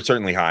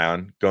certainly high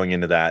on going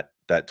into that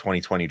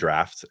 2020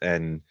 draft.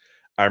 And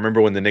I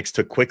remember when the Knicks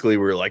took Quickly,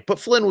 we were like, but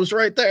Flynn was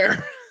right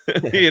there.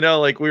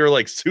 Like we were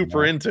like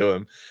super into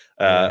him.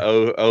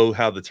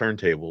 How the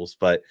turntables.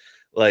 But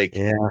like,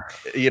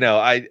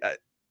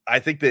 I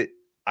think that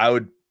I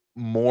would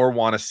more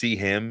want to see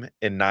him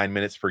in 9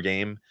 minutes per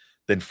game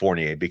than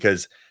Fournier,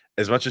 because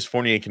as much as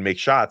Fournier can make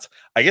shots,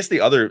 I guess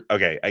the other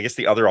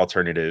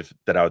alternative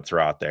that I would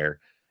throw out there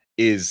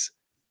is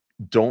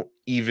don't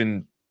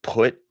even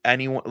put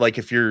anyone, like,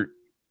 if you're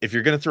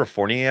going to throw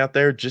Fournier out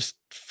there, just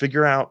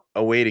figure out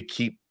a way to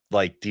keep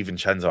like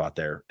DiVincenzo out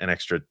there an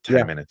extra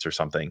 10 minutes or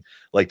something.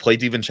 Like, play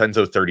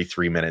DiVincenzo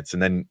 33 minutes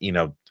and then,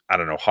 I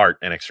don't know, Hart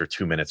an extra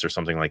 2 minutes or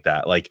something like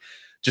that. Like,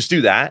 just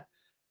do that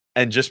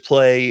and just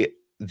play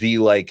the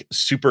like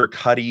super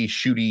cutty,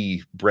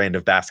 shooty brand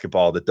of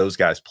basketball that those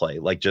guys play.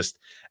 Like, just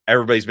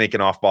everybody's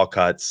making off ball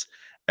cuts.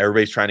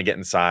 Everybody's trying to get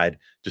inside.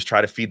 Just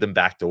try to feed them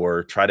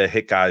backdoor. Try to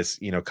hit guys,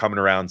 coming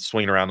around,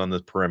 swinging around on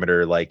the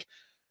perimeter. Like,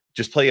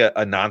 just play a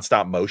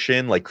nonstop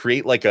motion. Like,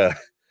 create like a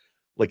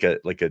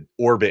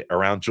orbit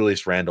around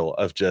Julius Randle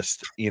of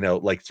just,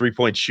 like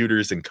 3-point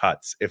shooters and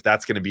cuts, if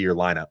that's going to be your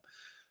lineup.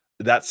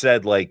 That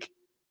said, like,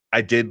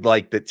 I did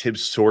like that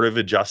Tibbs sort of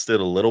adjusted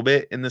a little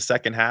bit in the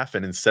second half,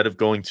 and instead of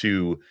going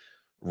to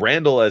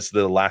Randle as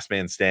the last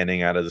man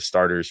standing out of the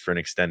starters for an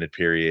extended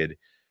period,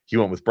 he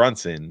went with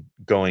Brunson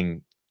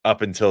going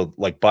up until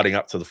like butting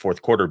up to the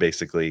fourth quarter,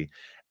 basically,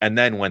 and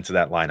then went to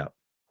that lineup.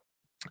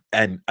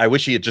 And I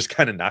wish he had just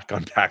kind of not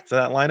gone back to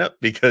that lineup,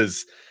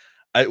 because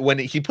when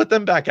he put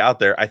them back out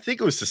there, I think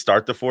it was to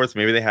start the fourth.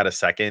 Maybe they had a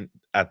second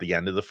at the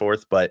end of the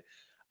fourth, but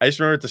I just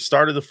remember at the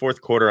start of the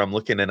fourth quarter, I'm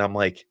looking and I'm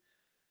like,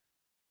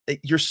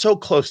 you're so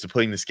close to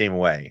putting this game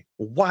away.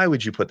 Why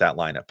would you put that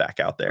lineup back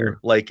out there?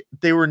 Like,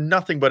 they were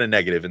nothing but a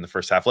negative in the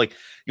first half. Like,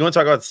 you want to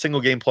talk about single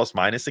game plus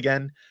minus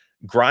again?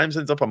 Grimes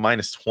ends up a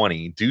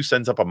 -20. Deuce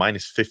ends up a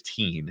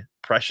 -15.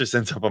 Precious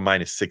ends up a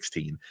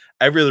 -16.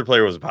 Every other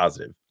player was a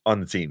positive on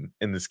the team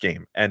in this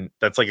game. And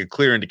that's like a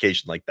clear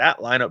indication, like, that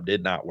lineup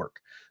did not work.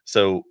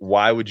 So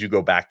why would you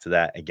go back to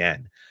that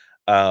again?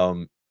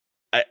 I'm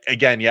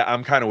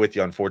kind of with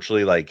you.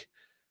 Unfortunately, like,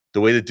 the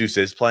way that Deuce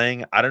is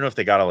playing, I don't know if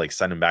they got to like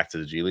send him back to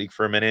the G League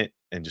for a minute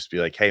and just be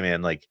like, hey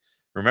man, like,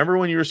 remember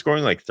when you were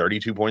scoring like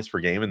 32 points per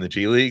game in the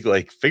G League?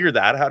 Like, figure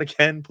that out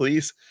again,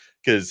 please.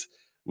 Because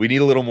we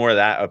need a little more of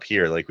that up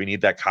here. Like, we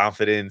need that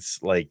confidence.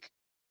 Like,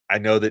 I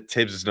know that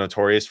Tibbs is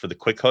notorious for the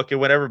quick hook and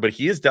whatever, but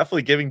he is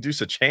definitely giving Deuce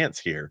a chance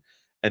here.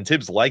 And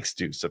Tibbs likes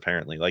Deuce,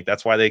 apparently. Like,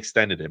 that's why they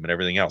extended him and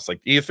everything else.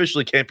 Like, he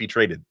officially can't be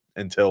traded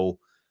until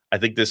I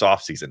think this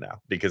offseason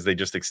now, because they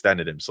just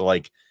extended him. So,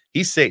 like,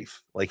 he's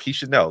safe. Like, he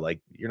should know, like,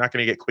 you're not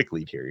going to get quick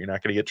lead here. You're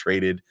not going to get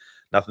traded.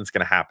 Nothing's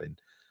going to happen.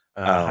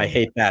 I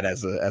hate that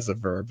as a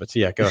verb, but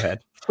yeah, go ahead.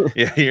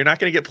 Yeah, you're not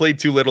going to get played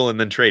too little and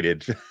then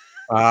traded.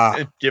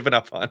 Given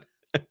up on.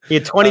 He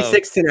had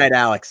 26 tonight,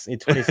 Alex. He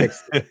had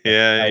 26.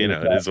 Yeah,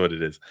 it is what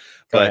it is.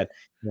 But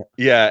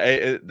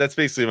that's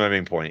basically my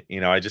main point.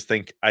 I just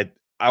think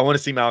I want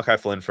to see Malachi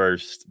Flynn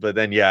first, but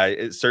then,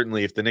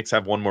 certainly if the Knicks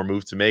have one more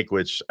move to make,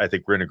 which I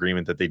think we're in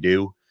agreement that they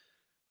do,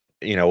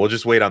 we'll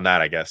just wait on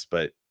that, I guess.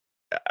 But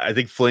I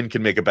think Flynn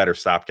can make a better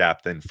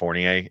stopgap than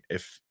Fournier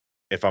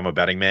if I'm a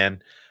betting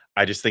man.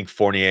 I just think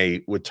Fournier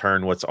would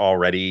turn what's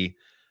already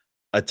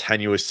a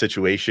tenuous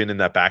situation in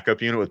that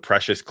backup unit, with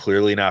Precious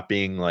clearly not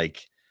being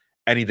like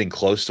anything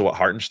close to what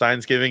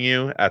Hartenstein's giving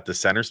you at the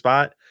center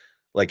spot.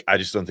 Like, I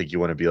just don't think you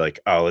want to be like,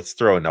 oh, let's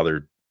throw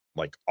another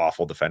like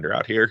awful defender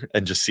out here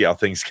and just see how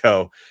things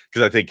go.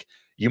 Because I think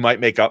you might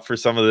make up for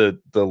some of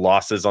the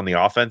losses on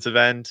the offensive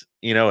end,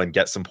 and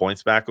get some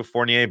points back with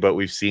Fournier. But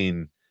we've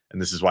seen,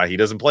 and this is why he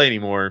doesn't play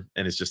anymore,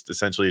 and it's just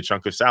essentially a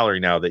chunk of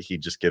salary now, that he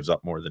just gives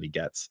up more than he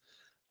gets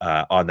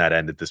on that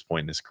end at this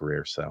point in his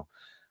career. So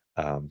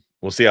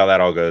we'll see how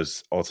that all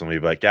goes ultimately.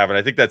 But Gavin,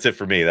 I think that's it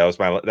for me. That was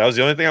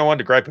the only thing I wanted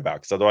to gripe about,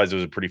 because otherwise it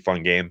was a pretty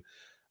fun game.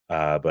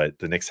 But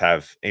the Knicks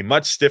have a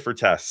much stiffer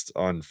test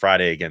on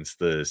Friday against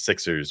the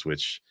Sixers,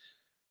 which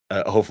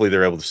hopefully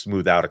they're able to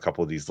smooth out a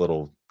couple of these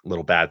little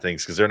bad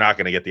things, because they're not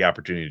going to get the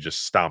opportunity to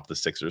just stomp the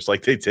Sixers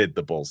like they did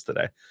the Bulls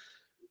today.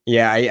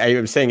 Yeah,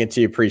 I was saying it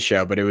to you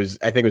pre-show, but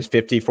I think it was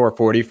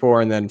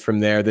 54-44, and then from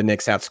there the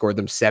Knicks outscored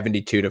them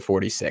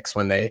 72-46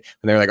 when they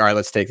were like, all right,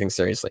 let's take things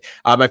seriously.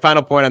 My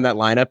final point on that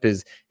lineup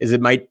is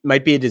it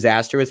might be a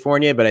disaster with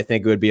Fournier, but I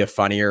think it would be a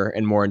funnier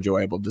and more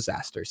enjoyable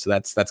disaster. So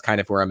that's kind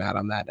of where I'm at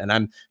on that, and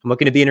I'm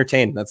looking to be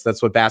entertained.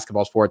 That's what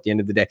basketball's for at the end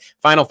of the day.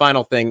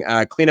 Final thing,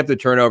 clean up the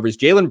turnovers.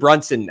 Jalen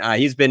Brunson,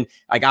 he's been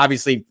like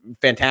obviously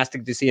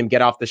fantastic to see him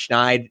get off the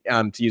schneid,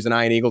 to use an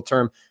Iron Eagle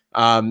term.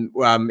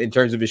 In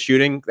terms of his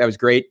shooting, that was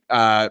great.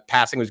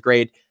 Passing was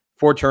great.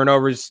 4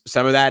 turnovers.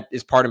 Some of that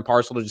is part and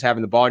parcel to just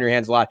having the ball in your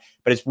hands a lot,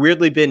 but it's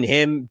weirdly been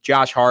him,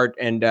 Josh Hart,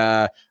 and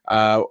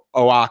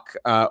Owak.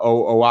 I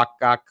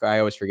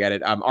always forget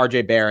it.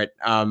 RJ Barrett,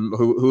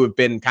 who have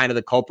been kind of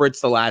the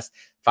culprits the last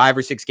 5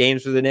 or 6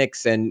 games for the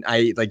Knicks, and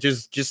I like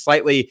just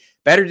slightly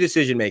better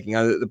decision making.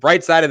 The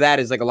bright side of that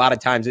is like a lot of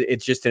times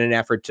it's just in an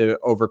effort to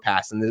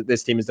overpass, and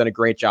this team has done a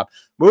great job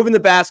moving the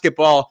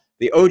basketball.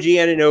 The OG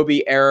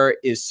Anunoby era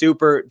is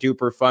super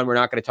duper fun. We're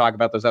not going to talk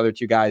about those other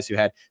 2 guys who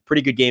had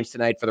pretty good games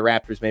tonight for the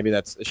Raptors. Maybe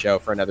that's a show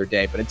for another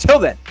day. But until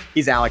then,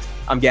 he's Alex.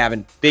 I'm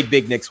Gavin.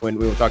 Big Knicks win.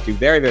 We will talk to you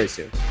very, very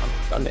soon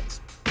on Knicks.